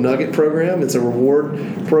Golden Nugget program. It's a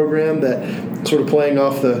reward program that sort of playing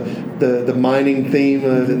off the mining theme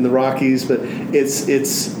in the Rockies, but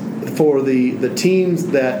it's for the teams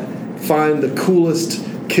that find the coolest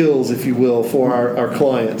kills, if you will, for our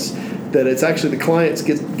clients. That it's actually the clients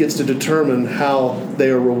gets to determine how they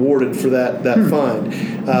are rewarded for that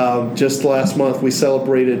find. Just last month, we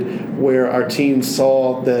celebrated where our team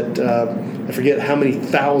saw that I forget how many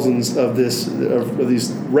thousands of these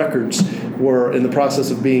records were in the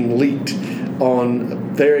process of being leaked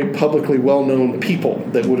on very publicly well-known people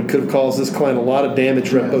that could have caused this client a lot of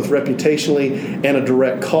damage, both reputationally and a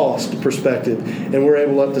direct cost perspective. And we're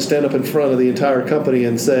able to stand up in front of the entire company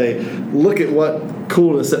and say, look at what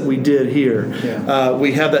coolness that we did here. Yeah.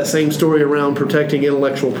 We have that same story around protecting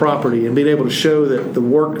intellectual property and being able to show that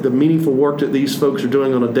the meaningful work that these folks are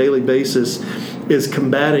doing on a daily basis is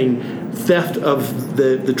combating theft of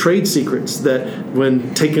the trade secrets that,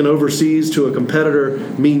 when taken overseas to a competitor,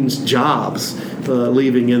 means jobs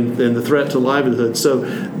leaving and the threat to livelihood. So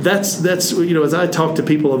that's as I talk to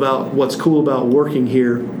people about what's cool about working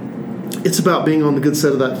here, it's about being on the good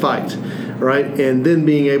side of that fight, right? And then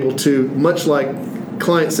being able to, much like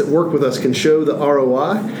clients that work with us can show the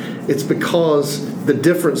ROI, it's because the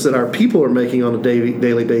difference that our people are making on a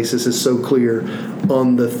daily basis is so clear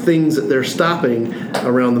on the things that they're stopping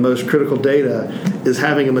around the most critical data is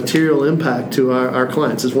having a material impact to our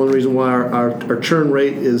clients. It's one reason why our churn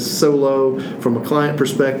rate is so low from a client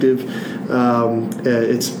perspective.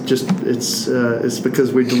 It's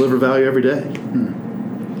because we deliver value every day.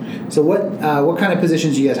 So what kind of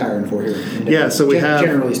positions are you guys hiring for here? Yeah, so we have,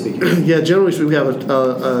 generally speaking. Yeah, generally speaking, we have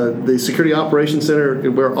the Security Operations Center.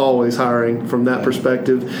 We're always hiring from that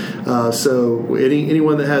perspective. So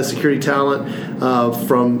anyone that has security talent,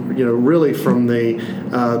 from really from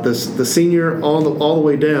the senior all the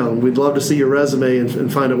way down, we'd love to see your resume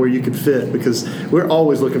and find out where you could fit, because we're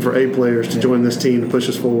always looking for A players to join this team to push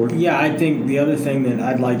us forward. Yeah, I think the other thing that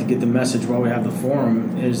I'd like to get the message while we have the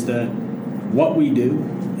forum is that what we do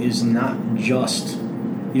is not just,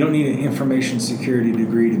 you don't need an information security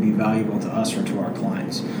degree to be valuable to us or to our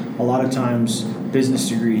clients. A lot of times business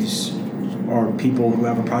degrees or people who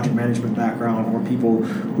have a project management background or people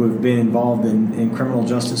who have been involved in criminal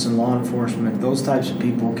justice and law enforcement, those types of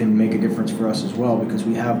people can make a difference for us as well, because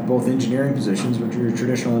we have both engineering positions, which are your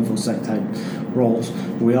traditional InfoSec type roles.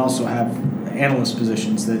 We also have analyst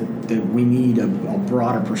positions that we need a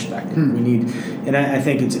broader perspective. We need, and I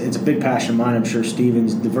think it's a big passion of mine. I'm sure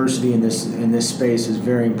Stephen's diversity in this space is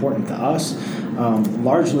very important to us,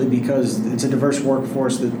 largely because it's a diverse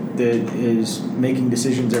workforce that is making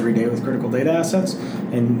decisions every day with critical data assets,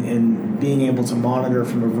 and being able to monitor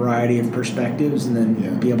from a variety of perspectives and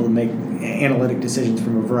then be able to make analytic decisions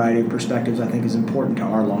from a variety of perspectives, I think is important to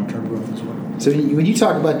our long-term growth as well. So when you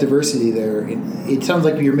talk about diversity there, it sounds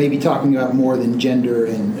like you're maybe talking about more than gender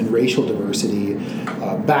and racial diversity,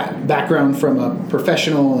 background from a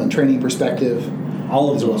professional and training perspective.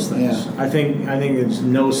 All of those things. Yeah. I think it's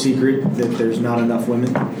no secret that there's not enough women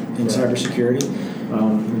in cybersecurity.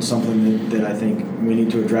 It's something that I think we need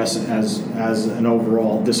to address as an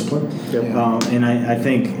overall discipline. Yep. And I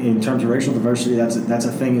think in terms of racial diversity, that's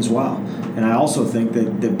a thing as well. And I also think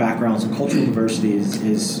that backgrounds and cultural diversity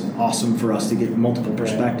is awesome for us to get multiple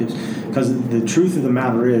perspectives. Because the truth of the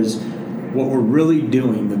matter is, what we're really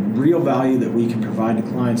doing, the real value that we can provide to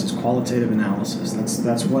clients is qualitative analysis.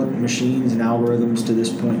 That's what machines and algorithms to this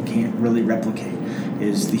point can't really replicate,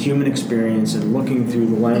 is the human experience and looking through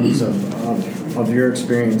the lens of your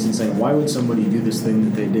experience and saying, why would somebody do this thing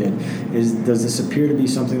that they did? Does this appear to be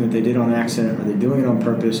something that they did on accident? Are they doing it on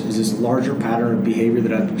purpose? Is this a larger pattern of behavior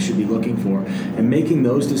that I should be looking for? And making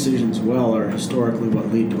those decisions well are historically what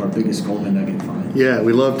lead to our biggest golden nugget find. Yeah,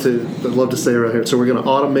 we love to say right here. So we're going to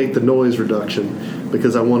automate the noise reduction,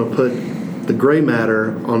 because I want to put the gray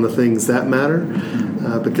matter on the things that matter,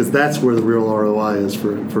 because that's where the real ROI is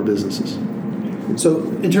for businesses. So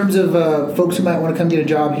in terms of folks who might want to come get a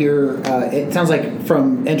job here, it sounds like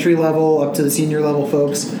from entry level up to the senior level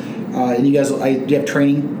folks, and you guys, do you have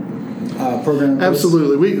training program?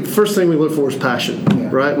 Absolutely. First thing we look for is passion,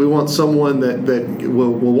 right? We want someone that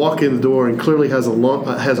will walk in the door and clearly has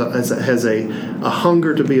a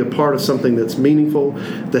hunger to be a part of something that's meaningful,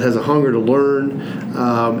 that has a hunger to learn.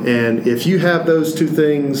 And if you have those two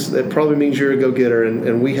things, that probably means you're a go-getter.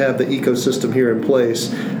 And we have the ecosystem here in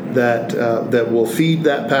place that will feed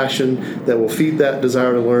that passion, that will feed that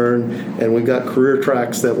desire to learn, and we've got career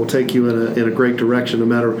tracks that will take you in a great direction, no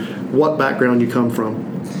matter what background you come from.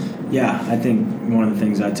 Yeah, I think one of the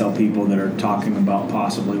things I tell people that are talking about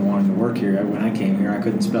possibly wanting to work here, when I came here, I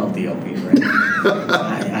couldn't spell DLP,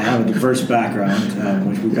 right? I have a diverse background,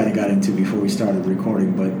 which we kind of got into before we started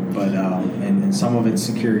recording, but and some of it's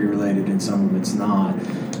security related and some of it's not,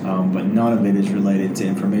 but none of it is related to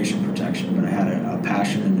information protection. But I had a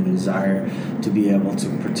passion and a desire to be able to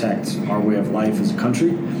protect our way of life as a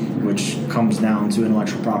country, which comes down to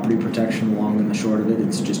intellectual property protection. Long and the short of it,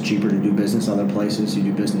 it's just cheaper to do business other places. You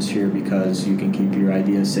do business here because you can keep your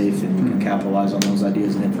ideas safe and you can capitalize on those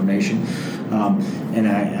ideas and information. And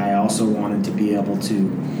I also wanted to be able to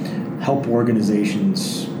help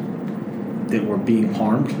organizations that were being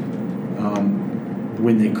harmed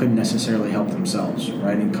when they couldn't necessarily help themselves,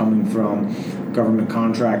 right? And coming from government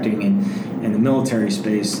contracting and the military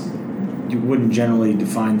space, you wouldn't generally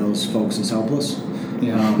define those folks as helpless.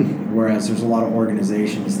 Whereas there's a lot of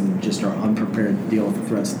organizations that just are unprepared to deal with the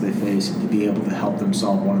threats that they face, and to be able to help them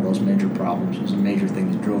solve one of those major problems was a major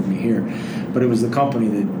thing that drove me here. But it was the company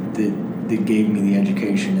that gave me the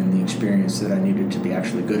education and the experience that I needed to be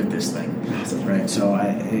actually good at this thing. Right. So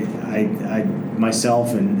I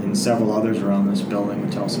myself and several others around this building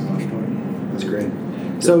would tell some more story. That's great.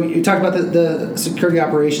 So you talked about the security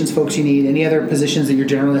operations folks you need. Any other positions that you're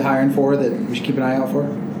generally hiring for that we should keep an eye out for?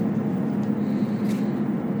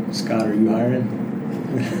 Scott, are you hiring?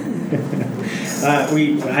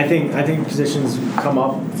 I think positions come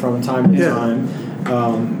up from time to time.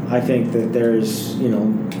 I think that there's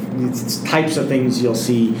it's types of things you'll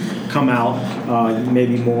see come out.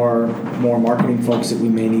 Maybe more marketing folks that we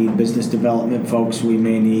may need, business development folks we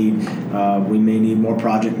may need more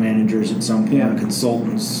project managers at some point,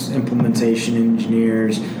 consultants, implementation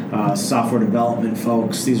engineers, software development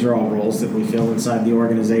folks. These are all roles that we fill inside the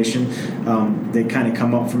organization. They kind of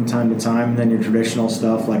come up from time to time, and then your traditional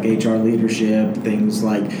stuff like HR leadership, things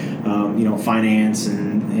like finance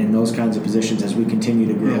and those kinds of positions. As we continue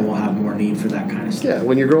to grow, we'll have more need for that kind of stuff. Yeah,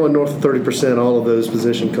 when you're growing north of 30%, all of those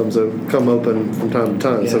positions come open from time to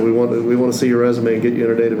time. So we want to see your resume and get you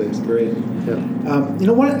in our database. Great. Yeah. I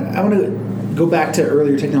want to go back to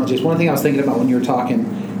earlier technologies. One thing I was thinking about when you were talking.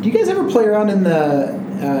 Do you guys ever play around in the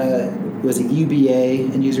was it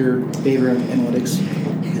UBA and user behavior analytics?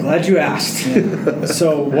 Glad you asked. Yeah.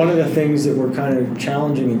 So one of the things that we're kind of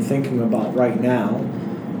challenging and thinking about right now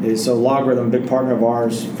is, so LogRhythm, big partner of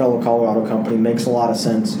ours, fellow Colorado company, makes a lot of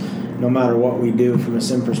sense. No matter what we do from a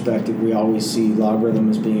SIM perspective, we always see LogRhythm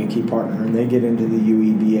as being a key partner, and they get into the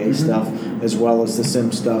UEBA stuff as well as the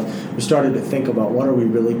SIM stuff. We started to think about what are we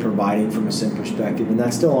really providing from a SIM perspective, and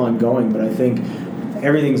that's still ongoing, but I think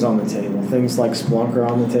everything's on the table. Things like Splunk are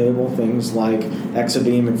on the table. Things like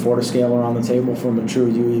Exabeam and FortiScale are on the table from a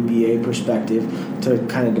true UEBA perspective to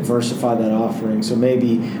kind of diversify that offering. So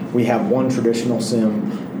maybe we have one traditional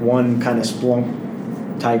SIM, one kind of Splunk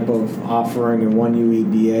type of offering, and one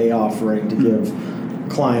UEBA offering to give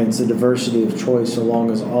clients a diversity of choice, so long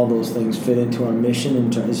as all those things fit into our mission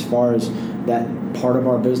and as far as that part of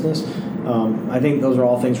our business. I think those are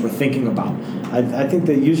all things we're thinking about. I think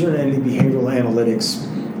the user identity behavioral analytics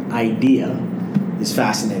idea is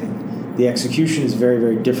fascinating. The execution is very,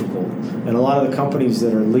 very difficult. And a lot of the companies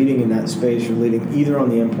that are leading in that space are leading either on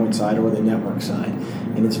the endpoint side or the network side.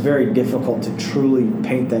 And it's very difficult to truly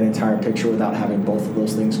paint that entire picture without having both of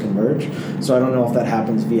those things converge. So I don't know if that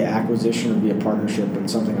happens via acquisition or via partnership, but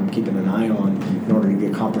it's something I'm keeping an eye on in order to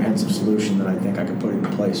get a comprehensive solution that I think I can put into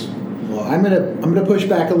place. Well, I'm gonna push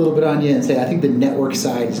back a little bit on you and say I think the network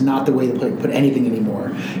side is not the way to put anything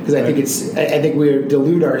anymore, because I think we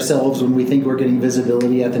delude ourselves when we think we're getting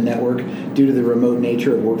visibility at the network due to the remote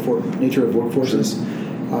nature of workforces,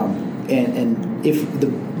 and if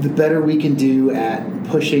the better we can do at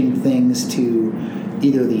pushing things to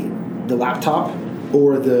either the laptop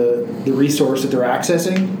or the resource that they're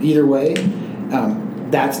accessing, either way.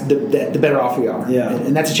 That's the better off we are. Yeah.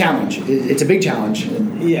 And that's a challenge. It's a big challenge.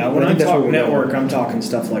 When I talk network, I'm talking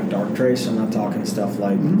stuff like Darktrace. I'm not talking stuff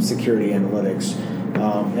like security analytics.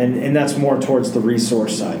 And that's more towards the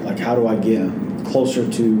resource side. Like, how do I get closer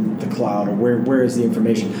to the cloud, or where is the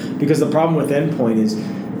information? Because the problem with endpoint is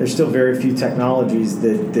there's still very few technologies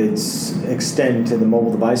that extend to the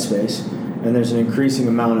mobile device space. And there's an increasing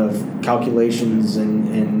amount of calculations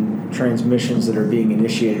and transmissions that are being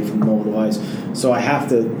initiated from the mobile device. So I have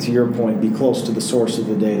to your point, be close to the source of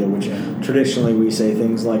the data, which traditionally we say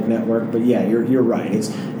things like network, but yeah, you're right.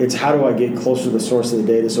 It's how do I get closer to the source of the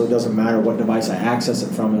data so it doesn't matter what device I access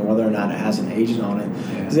it from and whether or not it has an agent on it.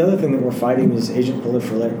 Because the other thing that we're fighting is agent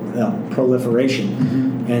proliferation,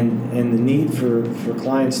 and the need for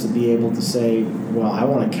clients to be able to say, well, I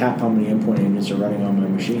want to cap how many endpoint agents are running on my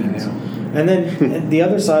machines. And then the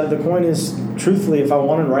other side of the coin is, truthfully, if I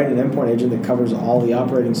want to write an endpoint agent that covers all the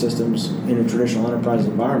operating systems in a traditional enterprise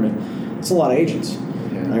environment, it's a lot of agents.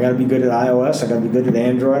 I got to be good at iOS. I got to be good at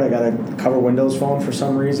Android. I got to cover Windows Phone for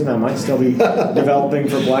some reason. I might still be developing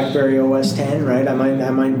for BlackBerry OS 10, right? I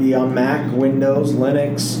might be on Mac, Windows,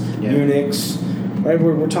 Linux, Unix. Right?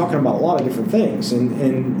 We're talking about a lot of different things,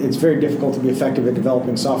 and it's very difficult to be effective at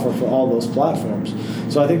developing software for all those platforms.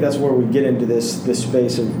 So I think that's where we get into this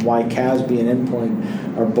space of why CASB and endpoint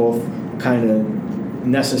are both kind of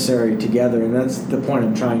necessary together, and that's the point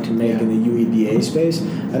I'm trying to make in the UEBA space.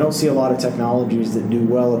 I don't see a lot of technologies that do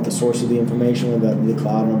well at the source of the information, whether that be the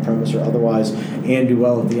cloud, on-premise, or otherwise, and do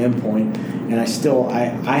well at the endpoint. And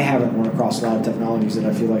I haven't run across a lot of technologies that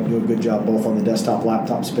I feel like do a good job both on the desktop,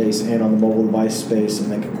 laptop space and on the mobile device space,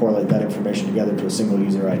 and then can correlate that information together to a single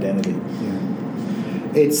user identity.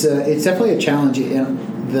 It's definitely a challenge.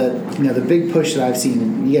 The big push that I've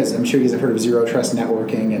seen, I'm sure you guys have heard of Zero Trust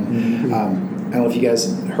networking, and I don't know if you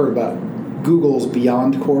guys heard about Google's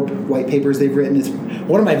BeyondCorp white papers they've written. It's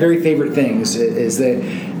one of my very favorite things is that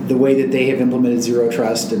the way that they have implemented Zero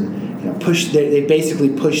Trust and they basically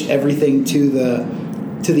pushed everything to the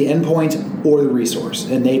endpoint or the resource,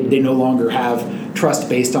 and they no longer have trust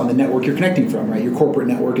based on the network you're connecting from, right? Your corporate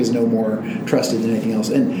network is no more trusted than anything else,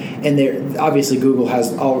 and they're obviously Google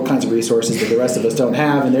has all kinds of resources that the rest of us don't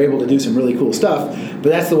have, and they're able to do some really cool stuff. But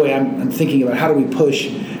that's the way I'm thinking about how do we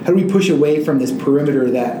push away from this perimeter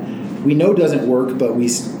that we know doesn't work, but we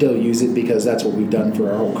still use it because that's what we've done for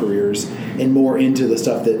our whole careers, and more into the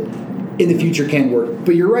stuff that in the future can work.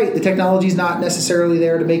 But you're right, the technology's not necessarily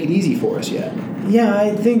there to make it easy for us yet. Yeah,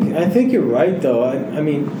 I think you're right, though.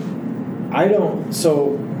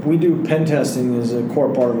 So we do pen testing as a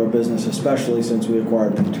core part of our business, especially since we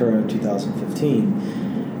acquired Ventura in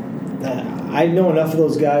 2015. I know enough of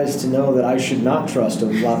those guys to know that I should not trust a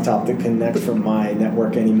laptop that connects from my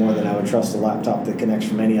network any more than I would trust a laptop that connects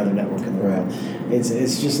from any other network in the world.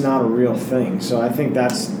 It's just not a real thing. So I think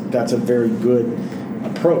that's a very good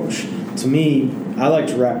approach. To me, I like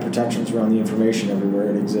to wrap protections around the information everywhere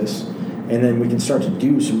it exists. And then we can start to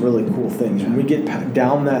do some really cool things. When we get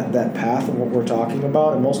down that path of what we're talking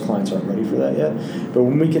about, and most clients aren't ready for that yet, but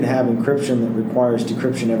when we can have encryption that requires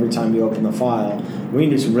decryption every time you open the file, we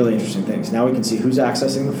can do some really interesting things. Now we can see who's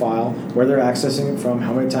accessing the file, where they're accessing it from,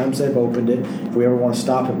 how many times they've opened it. If we ever want to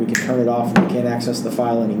stop it, we can turn it off and we can't access the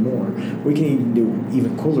file anymore. We can even do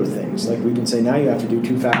even cooler things. Like we can say, now you have to do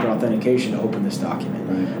two-factor authentication to open this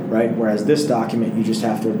document, right? Whereas this document, you just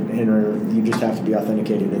have to be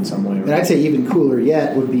authenticated in some way. And I'd say even cooler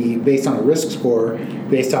yet would be based on a risk score,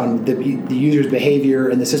 based on the user's behavior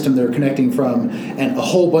and the system they're connecting from, and a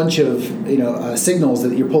whole bunch of signals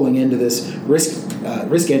that you're pulling into this risk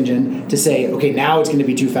engine to say, okay, now it's going to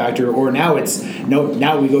be two-factor, or now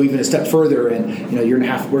we go even a step further, and we're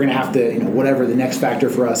going to have to whatever the next factor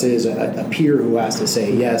for us is, a peer who has to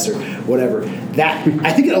say yes or whatever. That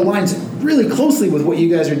I think it aligns really closely with what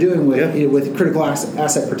you guys are doing with critical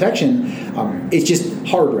asset protection. It's just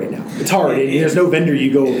hard right now. It's hard. There's no vendor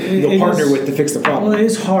you go partner with to fix the problem. Well, it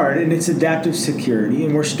is hard, and it's adaptive security,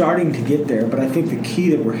 and we're starting to get there. But I think the key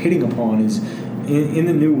that we're hitting upon is in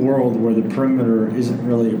the new world where the perimeter isn't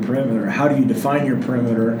really a perimeter. How do you define your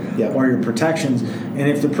perimeter or your protections? And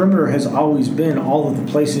if the perimeter has always been all of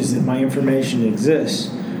the places that my information exists,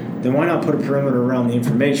 then why not put a perimeter around the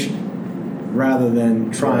information rather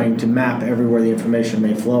than trying to map everywhere the information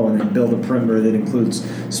may flow and then build a perimeter that includes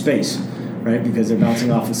space, right? Because they're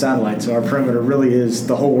bouncing off the satellite. So our perimeter really is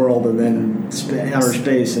the whole world and then outer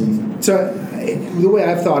space. And so the way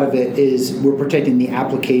I've thought of it is we're protecting the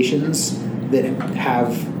applications that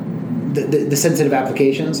have the sensitive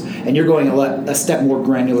applications, and you're going a step more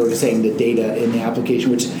granular to saying the data in the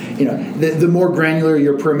application, which the more granular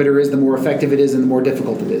your perimeter is, the more effective it is and the more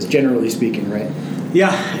difficult it is, generally speaking, right?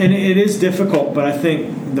 Yeah, and it is difficult, but I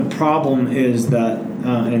think the problem is that,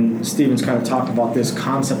 and Stephen's kind of talked about this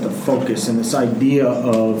concept of focus, and this idea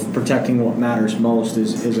of protecting what matters most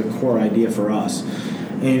is a core idea for us.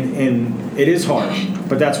 And it is hard,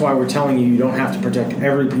 but that's why we're telling you don't have to protect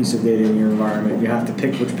every piece of data in your environment. You have to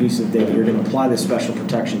pick which piece of data you're going to apply this special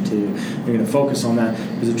protection to. You're going to focus on that,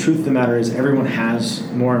 because the truth of the matter is everyone has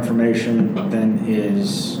more information than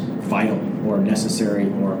is vital or necessary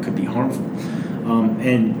or could be harmful.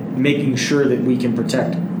 And making sure that we can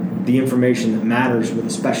protect the information that matters with a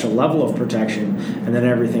special level of protection, and then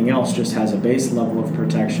everything else just has a base level of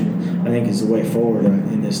protection, I think is the way forward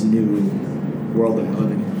in this new world that we're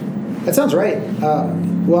living in. That sounds right.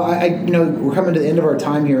 Well, we're coming to the end of our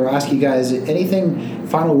time here. I'll ask you guys, anything,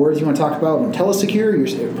 final words you want to talk about? Telesecure,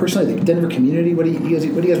 personally, the Denver community, what do you guys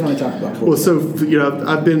want to talk about? Well, so,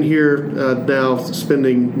 I've been here now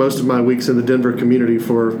spending most of my weeks in the Denver community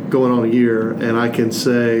for going on a year, and I can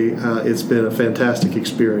say it's been a fantastic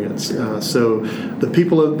experience. So the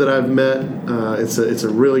people that I've met, it's a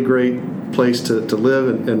really great place to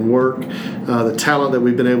live and work. The talent that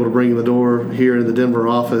we've been able to bring in the door here in the Denver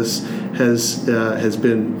office has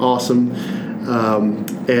been awesome.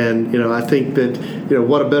 And I think that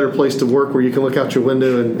what a better place to work where you can look out your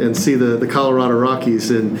window and see the Colorado Rockies,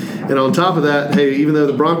 and on top of that, hey, even though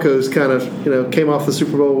the Broncos kind of came off the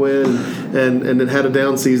Super Bowl win and then had a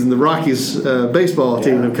down season, the Rockies baseball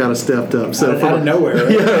team have kind of stepped up. So out of nowhere,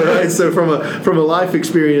 right? Yeah, right. So from a life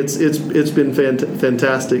experience, it's been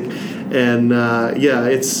fantastic, and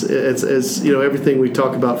it's everything we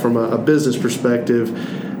talk about from a business perspective.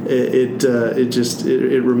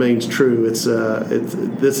 It remains true. It's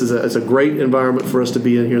a great environment for us to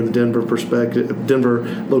be in here in the Denver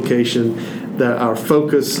location. That our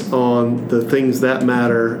focus on the things that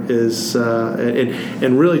matter is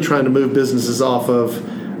and really trying to move businesses off of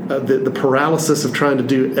the paralysis of trying to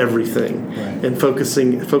do everything, right, and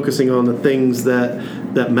focusing on the things that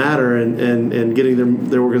matter and getting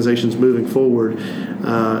their organizations moving forward,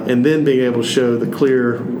 and then being able to show the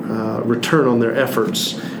clear return on their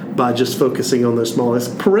efforts by just focusing on the small. It's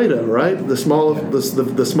Pareto, right? The small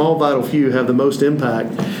vital few have the most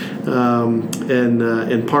impact, and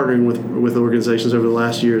partnering with organizations over the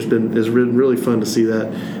last year has been really fun to see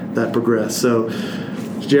that progress. So,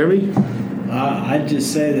 Jeremy. I'd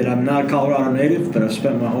just say that I'm not a Colorado native, but I've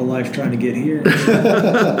spent my whole life trying to get here.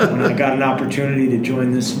 When I got an opportunity to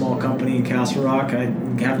join this small company in Castle Rock, I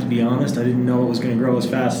have to be honest, I didn't know it was going to grow as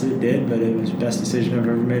fast as it did, but it was the best decision I've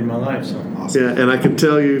ever made in my life. So awesome. Yeah, and I can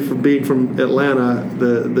tell you from being from Atlanta,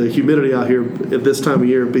 the humidity out here at this time of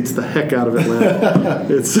year beats the heck out of Atlanta.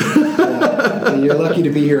 It's you're lucky to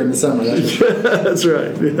be here in the summer. That's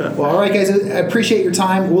right. Yeah. Well, all right, guys. I appreciate your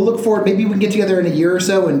time. We'll look forward. Maybe we can get together in a year or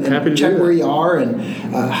so and check where you are and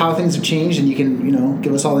how things have changed, and you can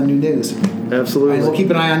give us all the new news. Absolutely. And we'll keep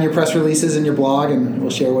an eye on your press releases and your blog, and we'll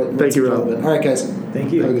share what's relevant. All right, guys.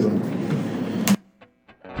 Thank you. Have a good one.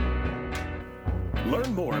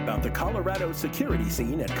 Learn more about the Colorado security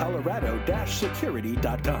scene at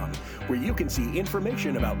colorado-security.com, where you can see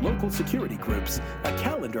information about local security groups, a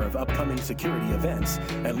calendar of upcoming security events,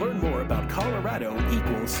 and learn more about Colorado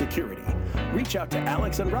equals security. Reach out to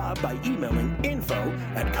Alex and Rob by emailing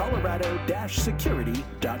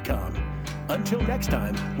info@colorado-security.com. Until next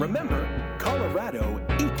time, remember, Colorado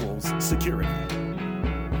equals security.